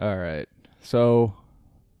 All right, so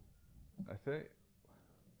I think.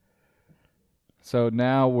 So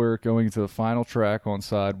now we're going to the final track on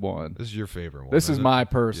side one. This is your favorite one. This is my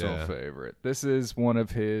personal favorite. This is one of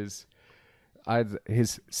his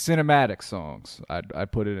cinematic songs.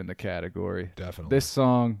 I'd put it in the category. Definitely. This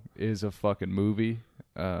song is a fucking movie,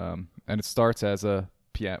 and it starts as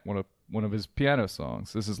one of his piano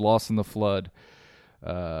songs. This is "Lost in the Flood."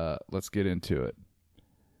 Let's get into it.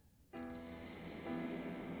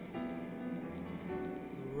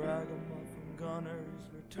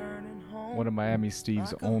 One of Miami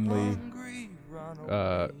Steve's only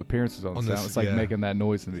appearances on sound. It's like making that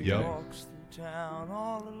noise in the end. Walks through town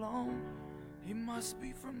all alone. He must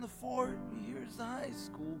be from the fort. He hears the high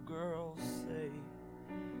school girls say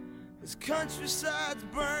his countryside's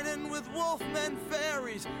burning with wolfmen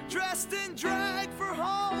fairies dressed in drag for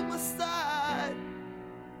homicide.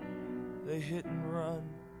 They hit and run,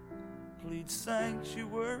 plead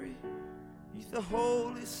sanctuary. Neath the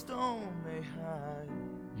holy stone they hide.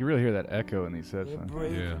 You really hear that echo in these headphones.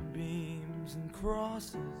 Yeah. Beams and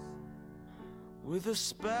crosses with the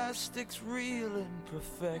spastics real in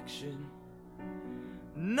perfection.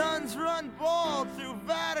 Nuns run bald through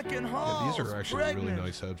Vatican halls. Yeah, these are actually really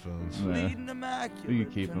nice headphones. Leading immaculate you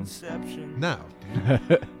can keep conception. No.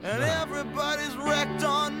 And everybody's wrecked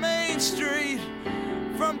on Main Street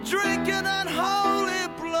from drinking unholy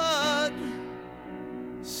blood.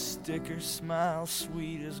 Sticker smile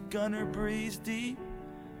sweet as Gunner breathes deep.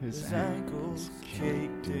 His ankles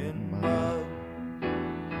caked in mud.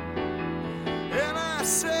 And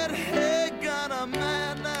said, hey, gunna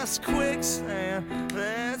man, that's quicksand.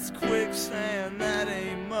 That's quicksand, that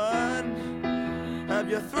ain't mud. Have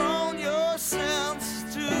you thrown your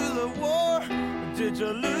senses to the war? Or did you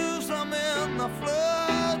lose them in the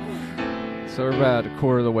flood? So we're about a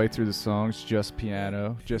quarter of the way through the song. It's just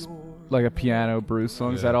piano. Just like a piano Bruce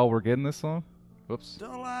song. Is that all we're getting this song? Whoops.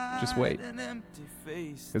 Just wait.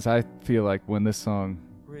 Because I feel like when this song,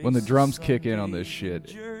 when the drums kick in on this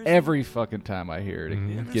shit, every fucking time I hear it,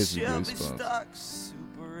 it gives me goosebumps.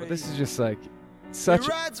 But this is just like such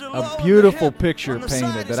a beautiful picture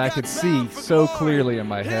painted that I could see so clearly in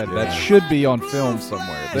my head that should be on film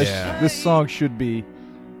somewhere. This song should be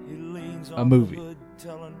a movie.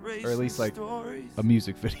 Or at least like a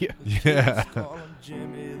music video. Yeah.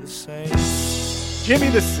 Jimmy the Saint. Jimmy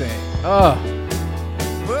the Saint. Oh.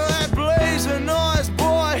 Well, that blazing noise,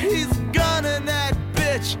 boy, he's gunning that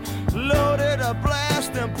bitch. Loaded a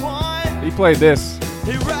blasting point. He played this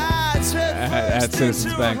He rides at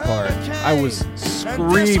Citizens Bank Park. I was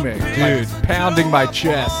screaming, dude, pounding my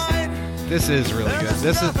chest. This is really good.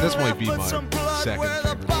 This might be my second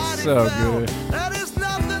favorite. So good. That is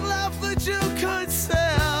nothing left that you could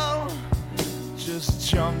sell. Just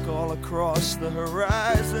junk all across the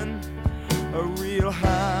horizon. A real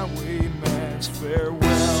highwayman's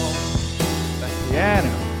farewell. Piano.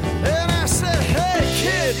 And I said, hey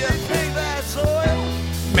kid, you think that's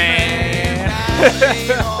oil? Man. That ain't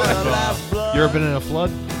oil, that's blood. You ever been in a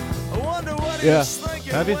flood? I wonder what he Yeah. was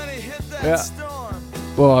thinking Have you? when he hit that Yeah. storm.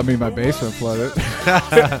 Well, I mean, my basement flooded.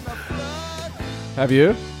 Have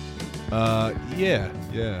you?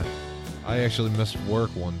 Yeah. I actually missed work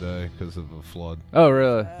one day because of a flood. Oh,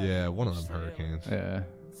 really? Yeah, one of them hurricanes. Yeah.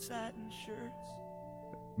 Satin shirts,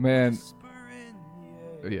 Man,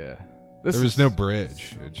 whispering, yeah. This There was is no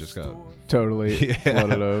bridge. It just got. totally Yeah.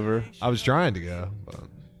 flooded over. I was trying to go, but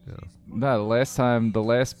No, the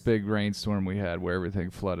last big rainstorm we had where everything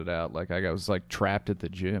flooded out, like I was like trapped at the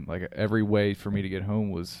gym. Like every way for me to get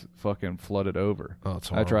home was fucking flooded over. Oh, it's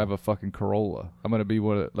I horrible. drive a fucking Corolla. I'm gonna be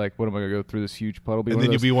what am I gonna go through this huge puddle? And one then of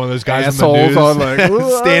you'll those be one of those guys in the assholes news on like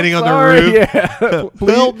 "Ooh, standing I'm on the sorry." roof.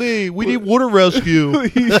 Yeah, Help me! We need water rescue.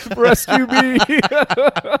 please rescue me.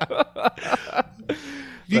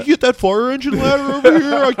 You get that fire engine ladder over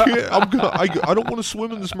here? I can't. I don't want to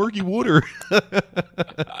swim in this murky water.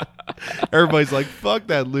 Everybody's like, "Fuck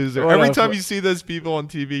that loser." What Every a time fu- you see those people on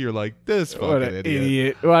TV, you're like, "This fucking What an idiot."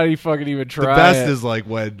 idiot! Why do you fucking even The try? best it? is like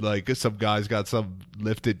when like some guy's got some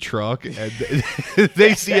lifted truck and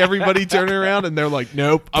they see everybody turning around and they're like,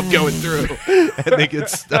 "Nope, I'm going through," and they get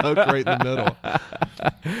stuck right in the middle.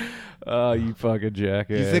 Oh, you fucking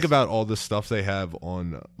jackass! You think about all the stuff they have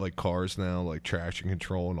on like cars now, like traction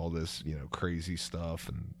control and all this, crazy stuff,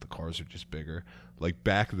 and the cars are just bigger. Like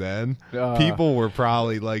back then, people were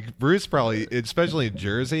probably like Bruce, especially in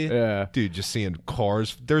Jersey, Yeah. dude, just seeing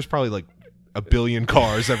cars. There's probably like a billion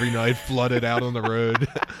cars every night flooded out on the road.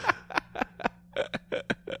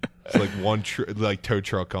 It's like one tow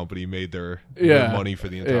truck company made their money for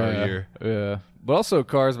the entire year. Yeah, but also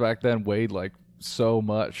cars back then weighed like so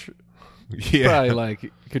much. Yeah. Probably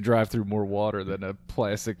like could drive through more water than a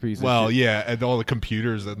plastic piece of Well, shit. yeah, and all the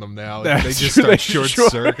computers in them now, That's they just true. start They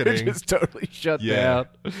short-circuiting. just totally shut Yeah.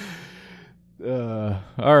 down.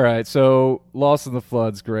 All right, so Lost in the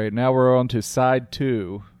Flood's great. Now we're on to side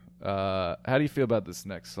 2. How do you feel about this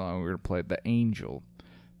next song we're going to play, The Angel?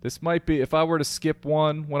 This might be, if I were to skip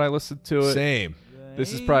one when I listened to it, Same.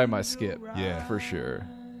 this is probably my skip. Yeah. For sure.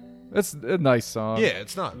 That's a nice song. Yeah,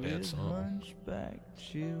 it's not a bad song. hunchback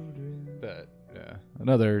children. But, yeah.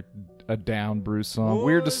 A down Bruce song.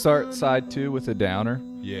 Weird to start side 2 with a downer.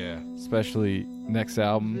 Yeah. Especially next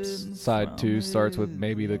album's side 2 starts with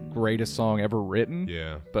maybe the greatest song ever written.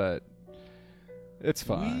 Yeah. But it's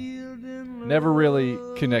fine. Never really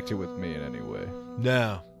connected with me in any way.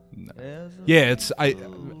 No. No. Yeah,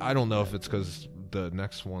 I don't know if it's because the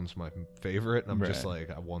next one's my favorite, and I'm just Right.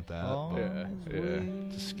 like, I want that. Yeah, yeah,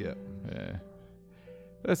 To skip. yeah.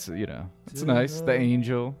 That's it's nice. The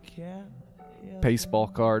angel, baseball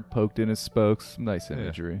card poked in his spokes, nice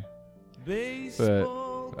imagery.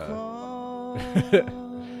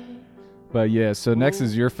 But yeah. So next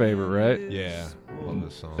is your favorite, right? Yeah. Love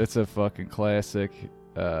this song. It's a fucking classic,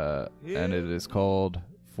 and it is called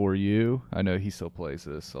For You. I know he still plays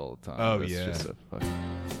this all the time. Oh, It's yeah. just a fucking,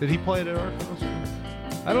 Did he play it at our concert?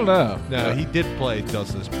 I don't know. No, he did play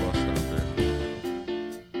Does This Bus Stopper.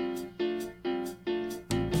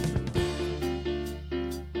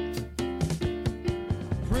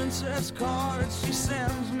 Princess cards she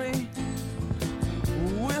sends me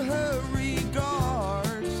with her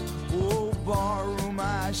regards. Oh, barroom,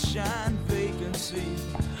 I shine vacancy.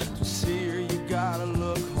 To see her, you gotta look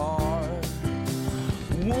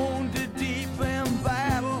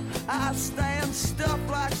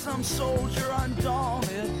Some soldier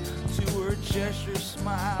undaunted, to her gesture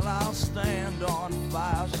smile, I'll stand on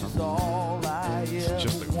fire. She's all I ever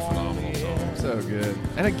just a phenomenal song. So good.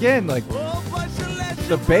 And again, like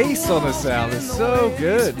the bass on this album is so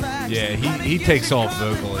good. Yeah, he takes off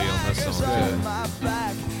vocally on this song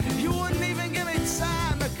too. You wouldn't even give me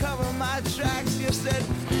time to cover my tracks. You said,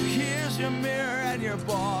 here's your mirror and your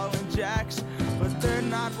ball and jacks, but they're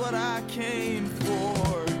not what I came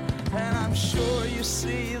for. And I'm sure you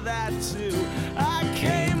see that too. I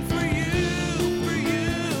came for you,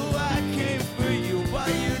 I came for you, but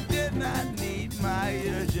you did not need my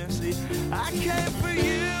urgency. I came for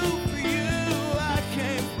you, I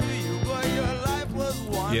came for you, but your life was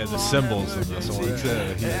one. Yeah, the cymbals in this one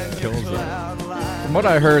too. He kills it. From what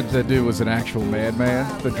I heard, the dude was an actual madman,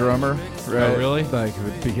 the drummer. Right? Oh, really? Like, he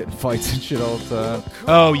would be getting fights and shit all the time.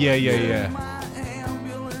 Oh, yeah.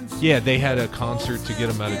 Yeah, they had a concert to get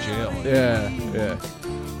him out of jail. Yeah.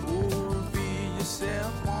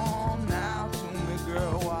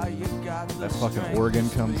 That fucking organ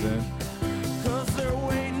comes in.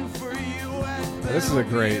 This is a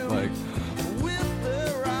great, like,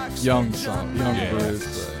 young song, young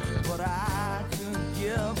blues. But I could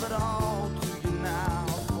give it all to you now,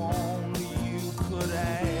 if only you could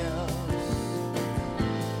ask.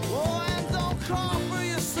 Oh, and don't call for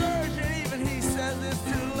your surgeon, even he says it's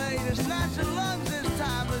too late. It's not your lungs this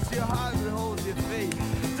time, it's your heart that holds your fate.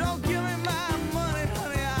 Don't give me my money,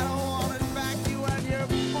 honey, I don't want it back. You and your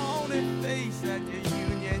phony face and your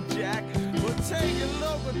Union Jack. Well, take a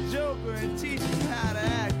local joker and teach him how to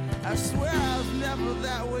act. I swear I was never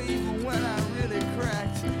that way, even when I really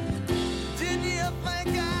cracked. Didn't you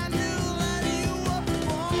think I knew that you were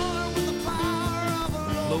born with the power of a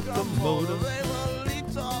locomotive? They will leap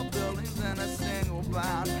tall buildings in a single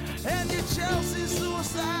bound. And your Chelsea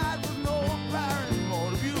suicide with no apparent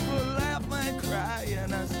motive. You could laugh and cry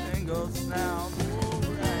in a single sound.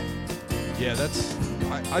 Yeah, that's.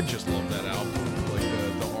 I just love that album. Like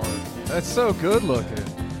the art. That's so good looking.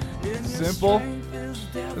 Simple.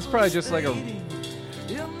 It's probably just like a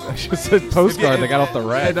postcard they got off the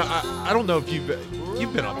rack. And I don't know if you've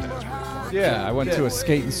been up there. Yeah, I went to a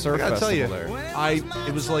skate and surf I gotta festival tell you, there.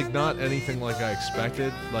 it was like not anything like I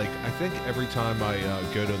expected. Like I think every time I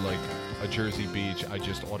go to like a Jersey beach, I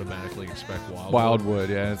just automatically expect Wildwood,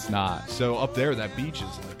 yeah, it's not. So up there, that beach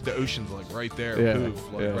is like the ocean's like right there,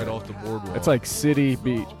 poof, like right off the boardwalk. It's like city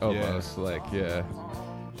beach almost, like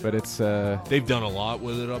But it's they've done a lot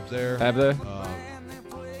with it up there. Have they?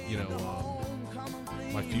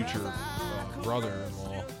 My future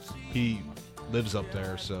brother-in-law, he lives up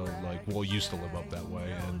there, so used to live up that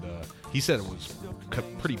way, and he said it was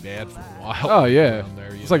pretty bad for a while. Oh yeah, down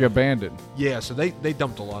there, it's like abandoned. Yeah, so they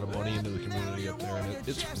dumped a lot of money into the community up there, and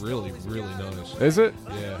it's really, really nice. Is it?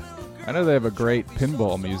 Yeah. I know they have a great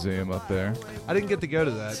pinball museum up there. I didn't get to go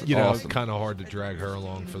to that. It's awesome. Kind of hard to drag her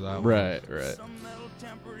along for that one. Right.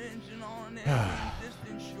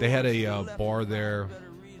 They had a bar there.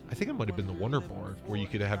 I think it might have been the Wonder Bar, where you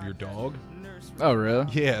could have your dog. Oh, really?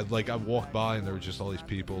 Yeah, like I walked by and there were just all these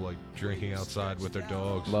people like drinking outside with their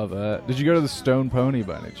dogs. Love that. Did you go to the Stone Pony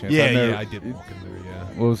by any chance? Yeah, I did walk in there, yeah.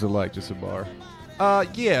 What was it like, just a bar?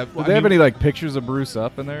 Yeah. Did they have any like pictures of Bruce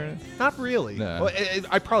up in there? Not really. No. Well,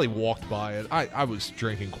 I probably walked by it. I was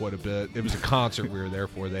drinking quite a bit. It was a concert we were there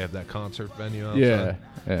for. They have that concert venue outside. Yeah.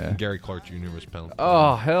 And Gary Clark Jr. was playing.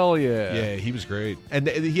 Oh, hell yeah. Yeah, he was great. And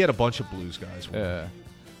he had a bunch of blues guys. Yeah.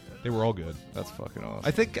 They were all good. That's fucking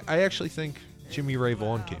awesome. I actually think Jimmy Ray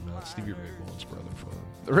Vaughan came out. Stevie Ray Vaughan's brother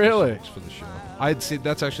for really for the show. I'd seen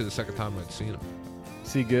that's actually the second time I'd seen him.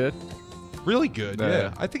 Is he good? Really good.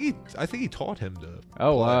 Yeah. I think he taught him to.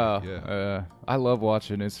 Oh play. wow. Yeah. I love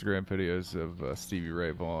watching Instagram videos of Stevie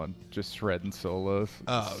Ray Vaughan just shredding solos.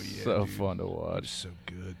 Oh yeah. So dude. fun to watch. It's so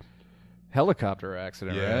good. Helicopter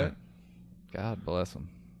accident, Yeah. right? God bless him.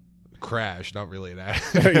 Crash, not really an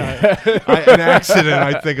accident. An accident,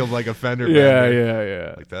 I think of like a fender bender.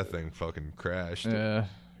 Yeah. Like that thing fucking crashed. Yeah,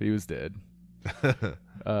 he was dead.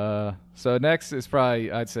 So next is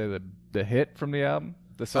probably, I'd say, the hit from the album.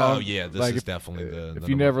 The song. Oh yeah, this is definitely the. If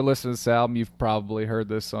you never listened to this album, you've probably heard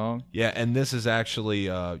this song. Yeah, and this is actually,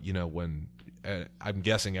 when I'm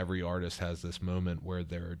guessing every artist has this moment where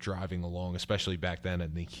they're driving along, especially back then,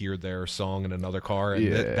 and they hear their song in another car,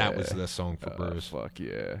 and that was this song for Bruce. Fuck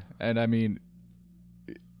yeah! And I mean,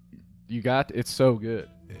 it's so good.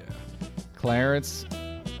 Yeah, Clarence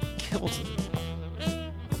kills it.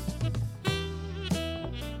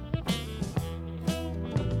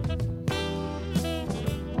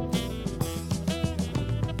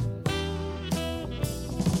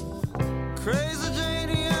 Crazy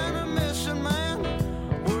Janie and her mission man,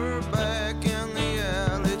 we're back in the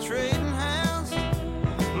alley.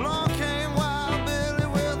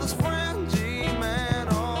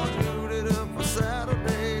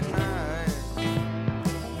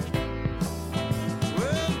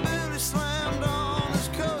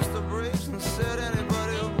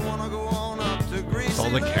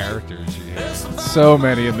 the characters you hear. So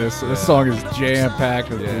many in this. This song is jam packed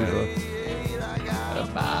with Yeah. people.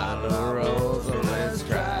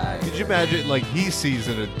 Could you imagine, like, he sees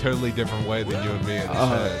it a totally different way than you and me in his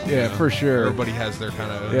head, you yeah, know? for sure. Everybody has their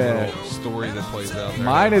kind of own Yeah. little story that plays out there.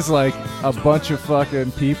 Mine is like a bunch of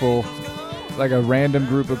fucking people, like a random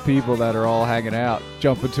group of people that are all hanging out,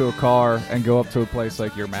 jump into a car and go up to a place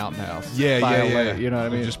like your mountain house. Yeah, By yeah, a yeah. lake, you know what I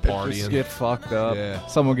And mean? just partying. Just get fucked up. Yeah.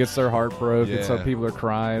 Someone gets their heart broken. Yeah. Some people are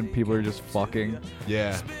crying. People are just fucking.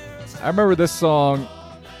 Yeah. I remember this song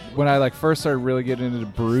when I like first started really getting into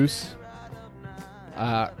Bruce.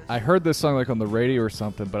 I heard this song like on the radio or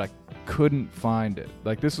something, but I couldn't find it.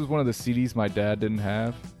 Like this was one of the CDs my dad didn't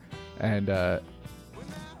have, and the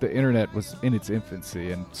internet was in its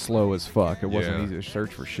infancy and slow as fuck. It wasn't Yeah. easy to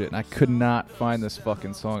search for shit, and I could not find this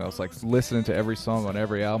fucking song. I was like listening to every song on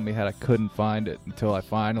every album he had. I couldn't find it until I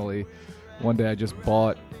finally, one day, I just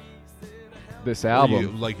bought this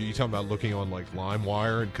album. Are you talking about looking on like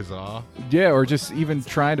LimeWire and Kazaa? Yeah, or just even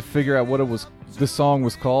trying to figure out what the song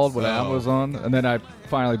was called, what album it was on, and then I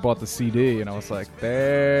finally bought the CD, and I was like,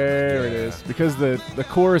 there it is, because the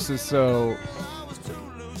chorus is so,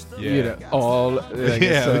 Yeah. you know, all like,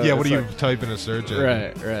 it's so- yeah. What it's do you like- type in a search engine?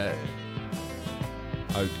 Right.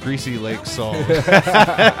 A Greasy Lake song.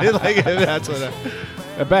 Like that's what.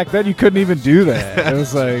 And back then you couldn't even do that. It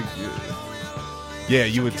was like, Yeah,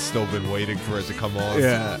 you would still been waiting for it to come on.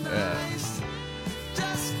 yeah.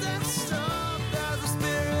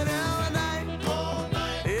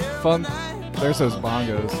 Fun. There's those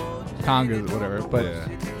congas, whatever. But Yeah.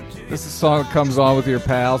 this is a song that comes on with your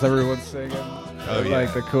pals. Everyone's singing. Oh, yeah. Like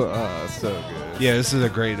so good. Yeah, this is a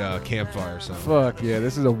great campfire song. Fuck yeah,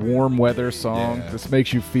 this is a warm weather song. Yeah. This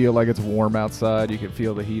makes you feel like it's warm outside. You can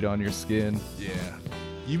feel the heat on your skin. Yeah.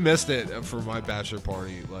 You missed it for my bachelor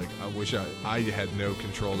party. Like, I wish I had no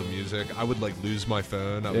control of the music. I would, like, lose my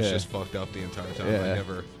phone. I was Yeah. just fucked up the entire time. Yeah.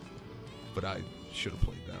 But I should have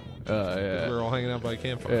played that one. Yeah. We were all hanging out by a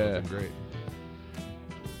campfire. Yeah. Looking great.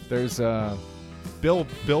 There's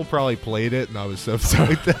Bill probably played it, and I was so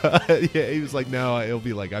psyched. Yeah, he was like, no, it'll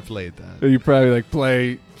be like, I played that. you probably like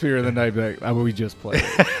play Fear of the Night. Be like, oh, we just played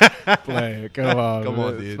it. Play it. Come on, Come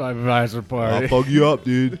on, it's dude. my advisor party. I'll bug you up,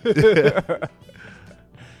 dude.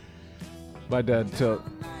 My dad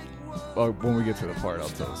when we get to the part, I'll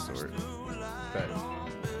tell the story. But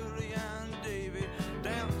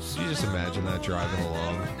You just imagine that driving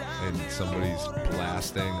along and somebody's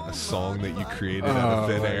blasting a song that you created out of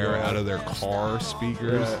thin my air, God. out of their car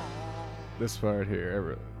speakers. yeah, this part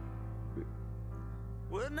here,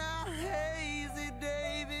 Well, now, Hazy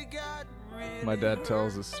Davy got my dad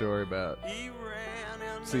tells a story about he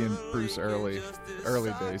ran into seeing Bruce early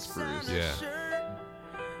justice days Bruce. Yeah.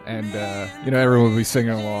 And, everyone would be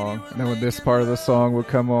singing along. And then when this part of the song would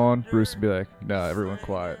come on, Bruce would be like, no, everyone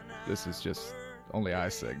quiet. This is just, only I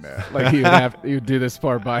sing now. Like, he would do this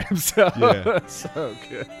part by himself. Yeah. So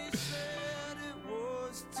good. it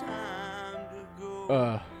was time to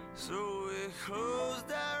go. So we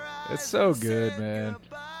closed our eyes It's so and good, said man.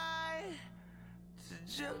 goodbye to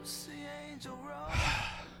Gypsy Angel Road.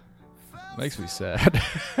 Makes me sad.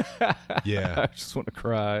 Yeah. I just want to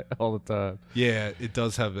cry all the time. Yeah, it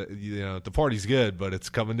does have, the party's good, but it's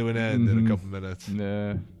coming to an end in a couple minutes.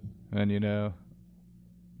 Yeah. And,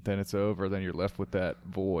 then it's over. Then you're left with that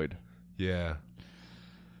void. Yeah.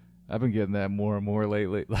 I've been getting that more and more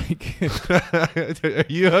lately. Like, Are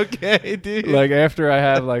you okay, dude? like after I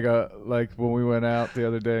had like when we went out the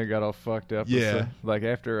other day and got all fucked up. and Yeah. stuff, like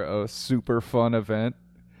after a super fun event,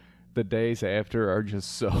 the days after are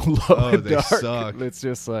just so low and they dark. suck. It's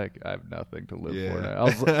just like I have nothing to live for Yeah. now.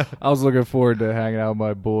 I was looking forward to hanging out with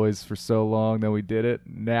my boys for so long. Then we did it.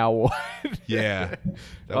 Now what? Yeah.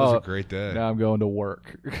 That was Oh, a great day. Now I'm going to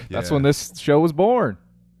work. That's Yeah. when this show was born.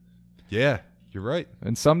 Yeah, you're right.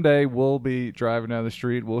 And someday we'll be driving down the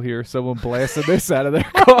street. We'll hear someone blasting this out of their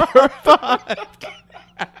car.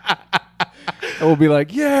 And we'll be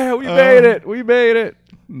like, yeah, we made it. We made it.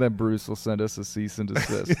 And then Bruce will send us a cease and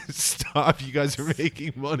desist. Stop. You guys are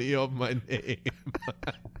making money off my name.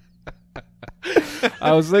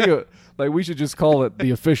 I was thinking, like, we should just call it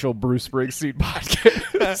the official Bruce Springsteen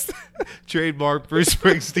podcast. Trademark Bruce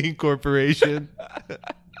Springsteen Corporation.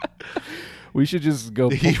 We should just go.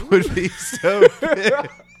 He would be so pissed.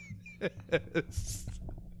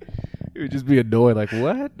 He would just be annoyed. Like,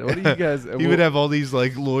 what? What are you guys? He would have all these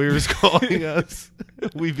like lawyers calling us.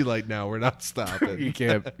 We'd be like, no, we're not stopping. You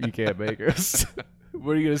can't make us.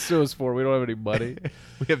 What are you going to sue us for? We don't have any money.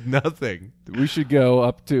 We have nothing. We should go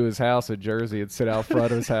up to his house in Jersey and sit out front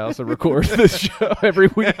of his house and record this show every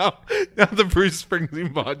week. Now the Bruce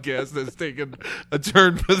Springsteen podcast has taken a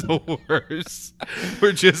turn for the worse.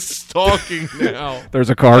 We're just stalking now. There's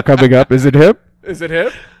a car coming up. Is it him? Is it him?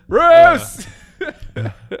 Bruce!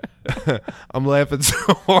 I'm laughing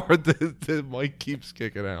so hard that the mic keeps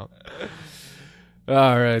kicking out.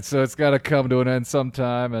 All right, so it's got to come to an end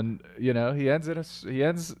sometime, and he ends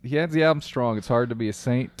the album strong. It's hard to be a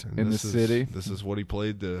saint in the city. This is what he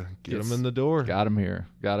played to get him in the door. Got him here.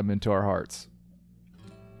 Got him into our hearts.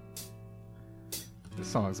 This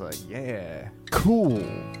song's like, yeah, cool.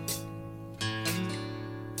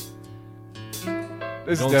 This Don't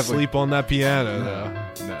is definitely sleep on that piano.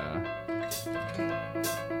 no.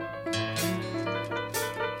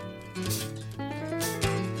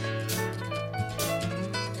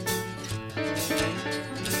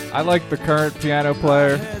 I like the current piano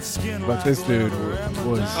player, but this dude was He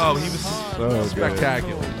was so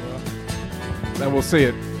spectacular. good. And we'll see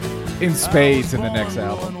it in spades in the next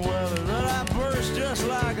album.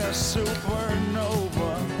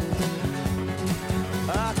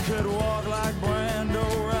 I could walk like Brando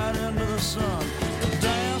right into the sun,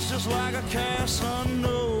 dance just like a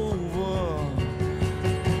Casanova,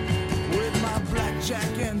 with my blackjack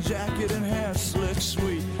and jacket and hair slick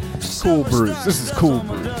sweet. Cool Bruce. This is cool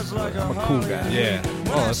Bruce. I'm a cool guy. Yeah.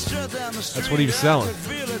 Well, that's what he was selling.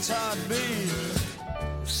 Sisters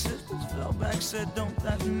fell back, said, "Don't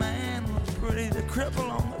that man look pretty?" The cripple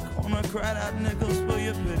on the corner cried out, "Nickels for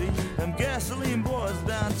your pity." Them gasoline boys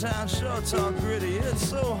downtown sure talk gritty. It's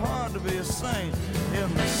so hard to be a saint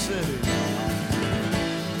in the city.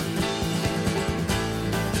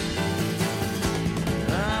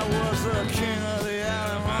 I was the king of the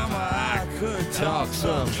alley, mama. I could talk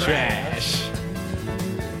some trash.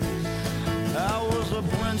 I was a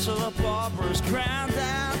prince of the paupers, crowned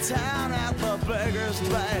downtown at the Beggar's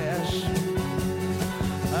Bash.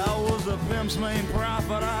 I was the pimp's main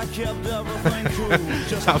prophet, I kept everything cool.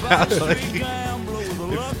 Just about a street gambler with a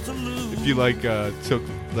luck to lose. If you took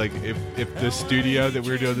if the studio that we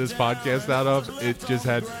were doing this podcast out of, it just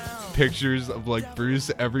had pictures of Bruce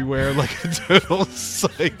everywhere, like a total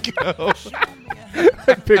psycho.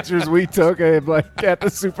 Pictures we took at the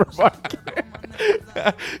supermarket.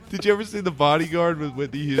 Did you ever see The Bodyguard with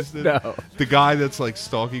Whitney Houston? No. The guy that's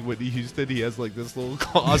stalking Whitney Houston, he has this little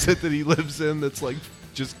closet that he lives in that's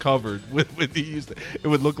just covered with Whitney Houston. It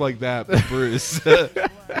would look like that, but Bruce.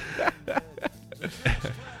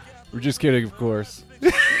 We're just kidding, of course.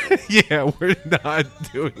 Yeah, we're not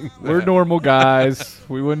doing that. We're normal guys.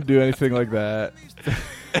 We wouldn't do anything like that.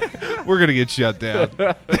 We're going to get shut down.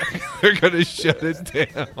 They're going to shut it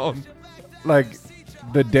down.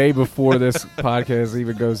 The day before this podcast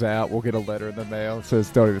even goes out, we'll get a letter in the mail that says,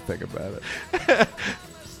 "Don't even think about it.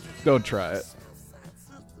 Don't try it."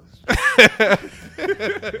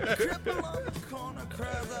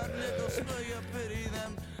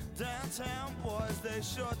 Downtown boys, they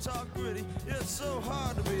sure talk gritty. It's so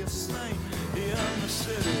hard to be a saint in the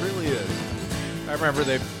city. It really is. I remember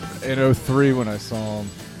in 2003 when I saw them,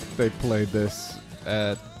 they played this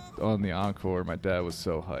on the Encore. My dad was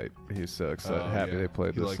so hyped. He was so excited, happy they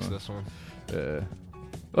played this one. He likes this one. Yeah.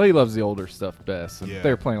 Well, he loves the older stuff best. And Yeah.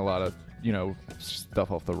 They were playing a lot of,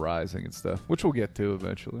 stuff off the Rising and stuff, which we'll get to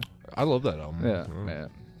eventually. I love that album. Yeah, Oh. man.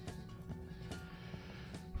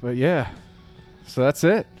 But yeah, so that's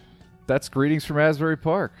it. That's Greetings from Asbury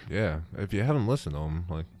Park. Yeah. If you haven't listened to him,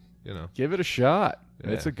 Give it a shot.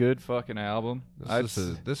 Yeah. It's a good fucking album. This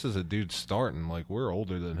is a dude starting. We're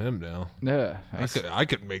older than him now. Yeah. I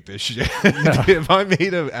could make this shit. If I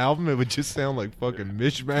made an album, it would just sound like fucking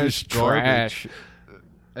mishmash trash.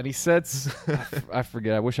 And he said, I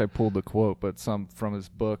forget, I wish I pulled the quote, but some from his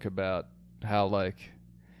book about how,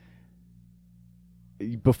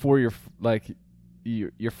 before your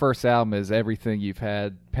first album is everything you've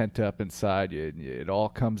had pent up inside you, and it all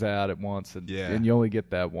comes out at once, and you only get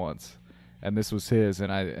that once. And this was his, it's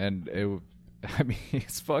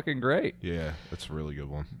fucking great. Yeah, that's a really good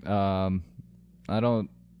one.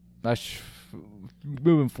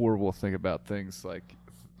 Moving forward, we'll think about things like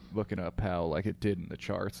looking up how it did in the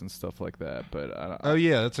charts and stuff like that. But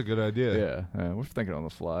yeah, that's a good idea. Yeah, we're thinking on the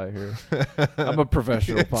fly here. I'm a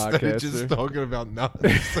professional podcaster. Just talking about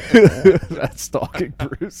nothing. That's stalking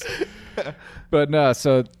Bruce. But no,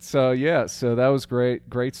 so that was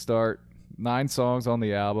great start. 9 songs on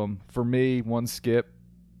the album. For me, 1 skip.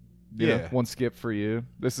 Yeah. 1 skip for you.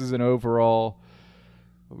 This is an overall.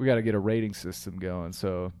 We got to get a rating system going.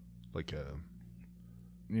 So, a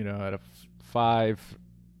out of 5,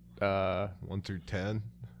 1 through 10.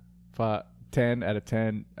 10 out of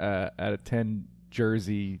 10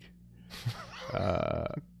 Jersey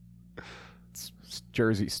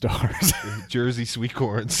Jersey Stars. Jersey sweet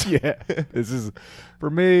corns. Yeah, this is for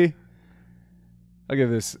me. I give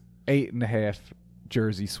this 8.5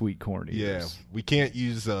 Jersey sweet corn eaters. Yeah, we can't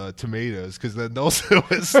use tomatoes because then they'll sue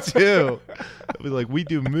us too. They'll be like, we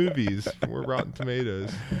do movies. We're Rotten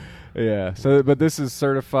Tomatoes. Yeah. So, but this is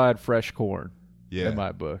certified fresh corn. Yeah, in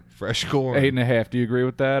my book, fresh corn. 8.5. Do you agree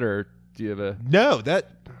with that, or do you have a? No,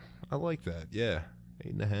 I like that. Yeah,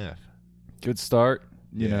 8.5. Good start.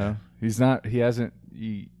 You Yeah. know, he's not. He hasn't.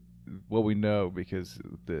 Well, we know because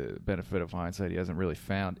the benefit of hindsight, he hasn't really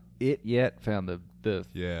found it yet. Found the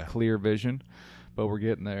clear vision, but we're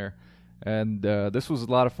getting there. And this was a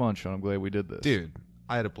lot of fun, Sean. I'm glad we did this, dude.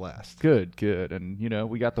 I had a blast. Good. And you know,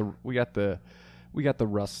 we got the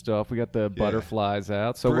rust stuff. We got the butterflies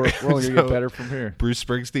out. So we're only gonna get better from here. Bruce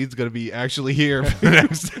Springsteen's gonna be actually here for the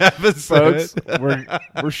next episode. Folks,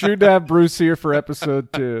 we're shooting to have Bruce here for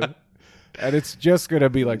episode 2. And it's just going to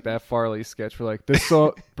be like that Farley sketch. We're like, this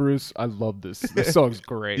song, Bruce, I love this. This song's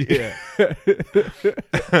great. Yeah.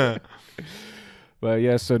 But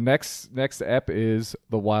yeah, so next ep is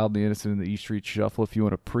The Wild, the Innocent, and the E Street Shuffle. If you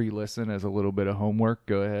want to pre-listen as a little bit of homework,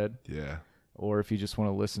 go ahead. Yeah. Or if you just want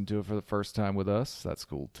to listen to it for the first time with us, that's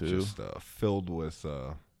cool too. Just filled with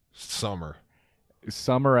summer.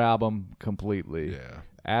 Summer album completely. Yeah.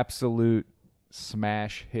 Absolute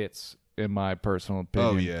smash hits in my personal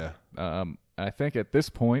opinion. Oh, yeah. I think at this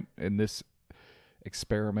point in this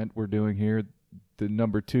experiment we're doing here, the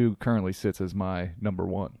number 2 currently sits as my number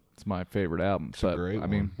 1. It's my favorite album. It's a great one. I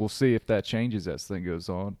mean, we'll see if that changes as thing goes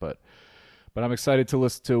on, but I'm excited to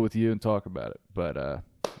listen to it with you and talk about it. But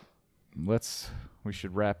we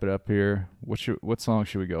should wrap it up here. What song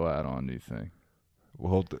should we go out on, do you think?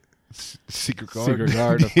 Well, Secret Garden. Secret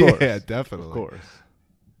Garden, of course. Yeah, definitely. Of course.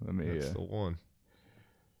 That's the one.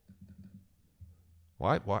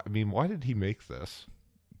 Why? I mean, why did he make this?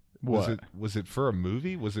 What? Was it for a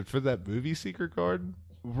movie? Was it for that movie Secret Garden?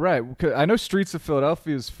 Right. I know Streets of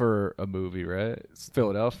Philadelphia is for a movie, right? It's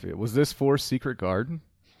Philadelphia. Was this for Secret Garden?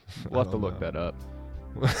 We'll have to look that up.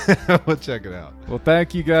 We'll check it out. Well,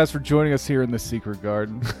 thank you guys for joining us here in the Secret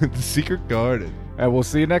Garden. The Secret Garden. And we'll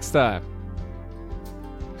see you next time.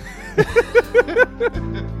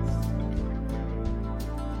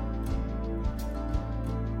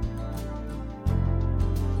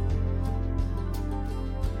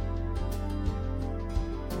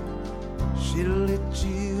 She'll let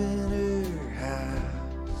you in her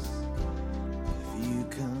house if you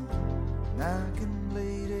come knocking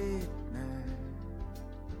late at night.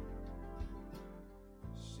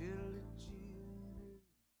 She'll let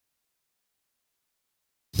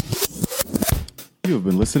you. You have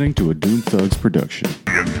been listening to a Doom Thugs production.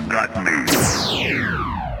 You've got me.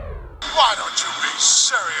 Why don't you be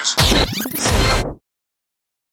serious?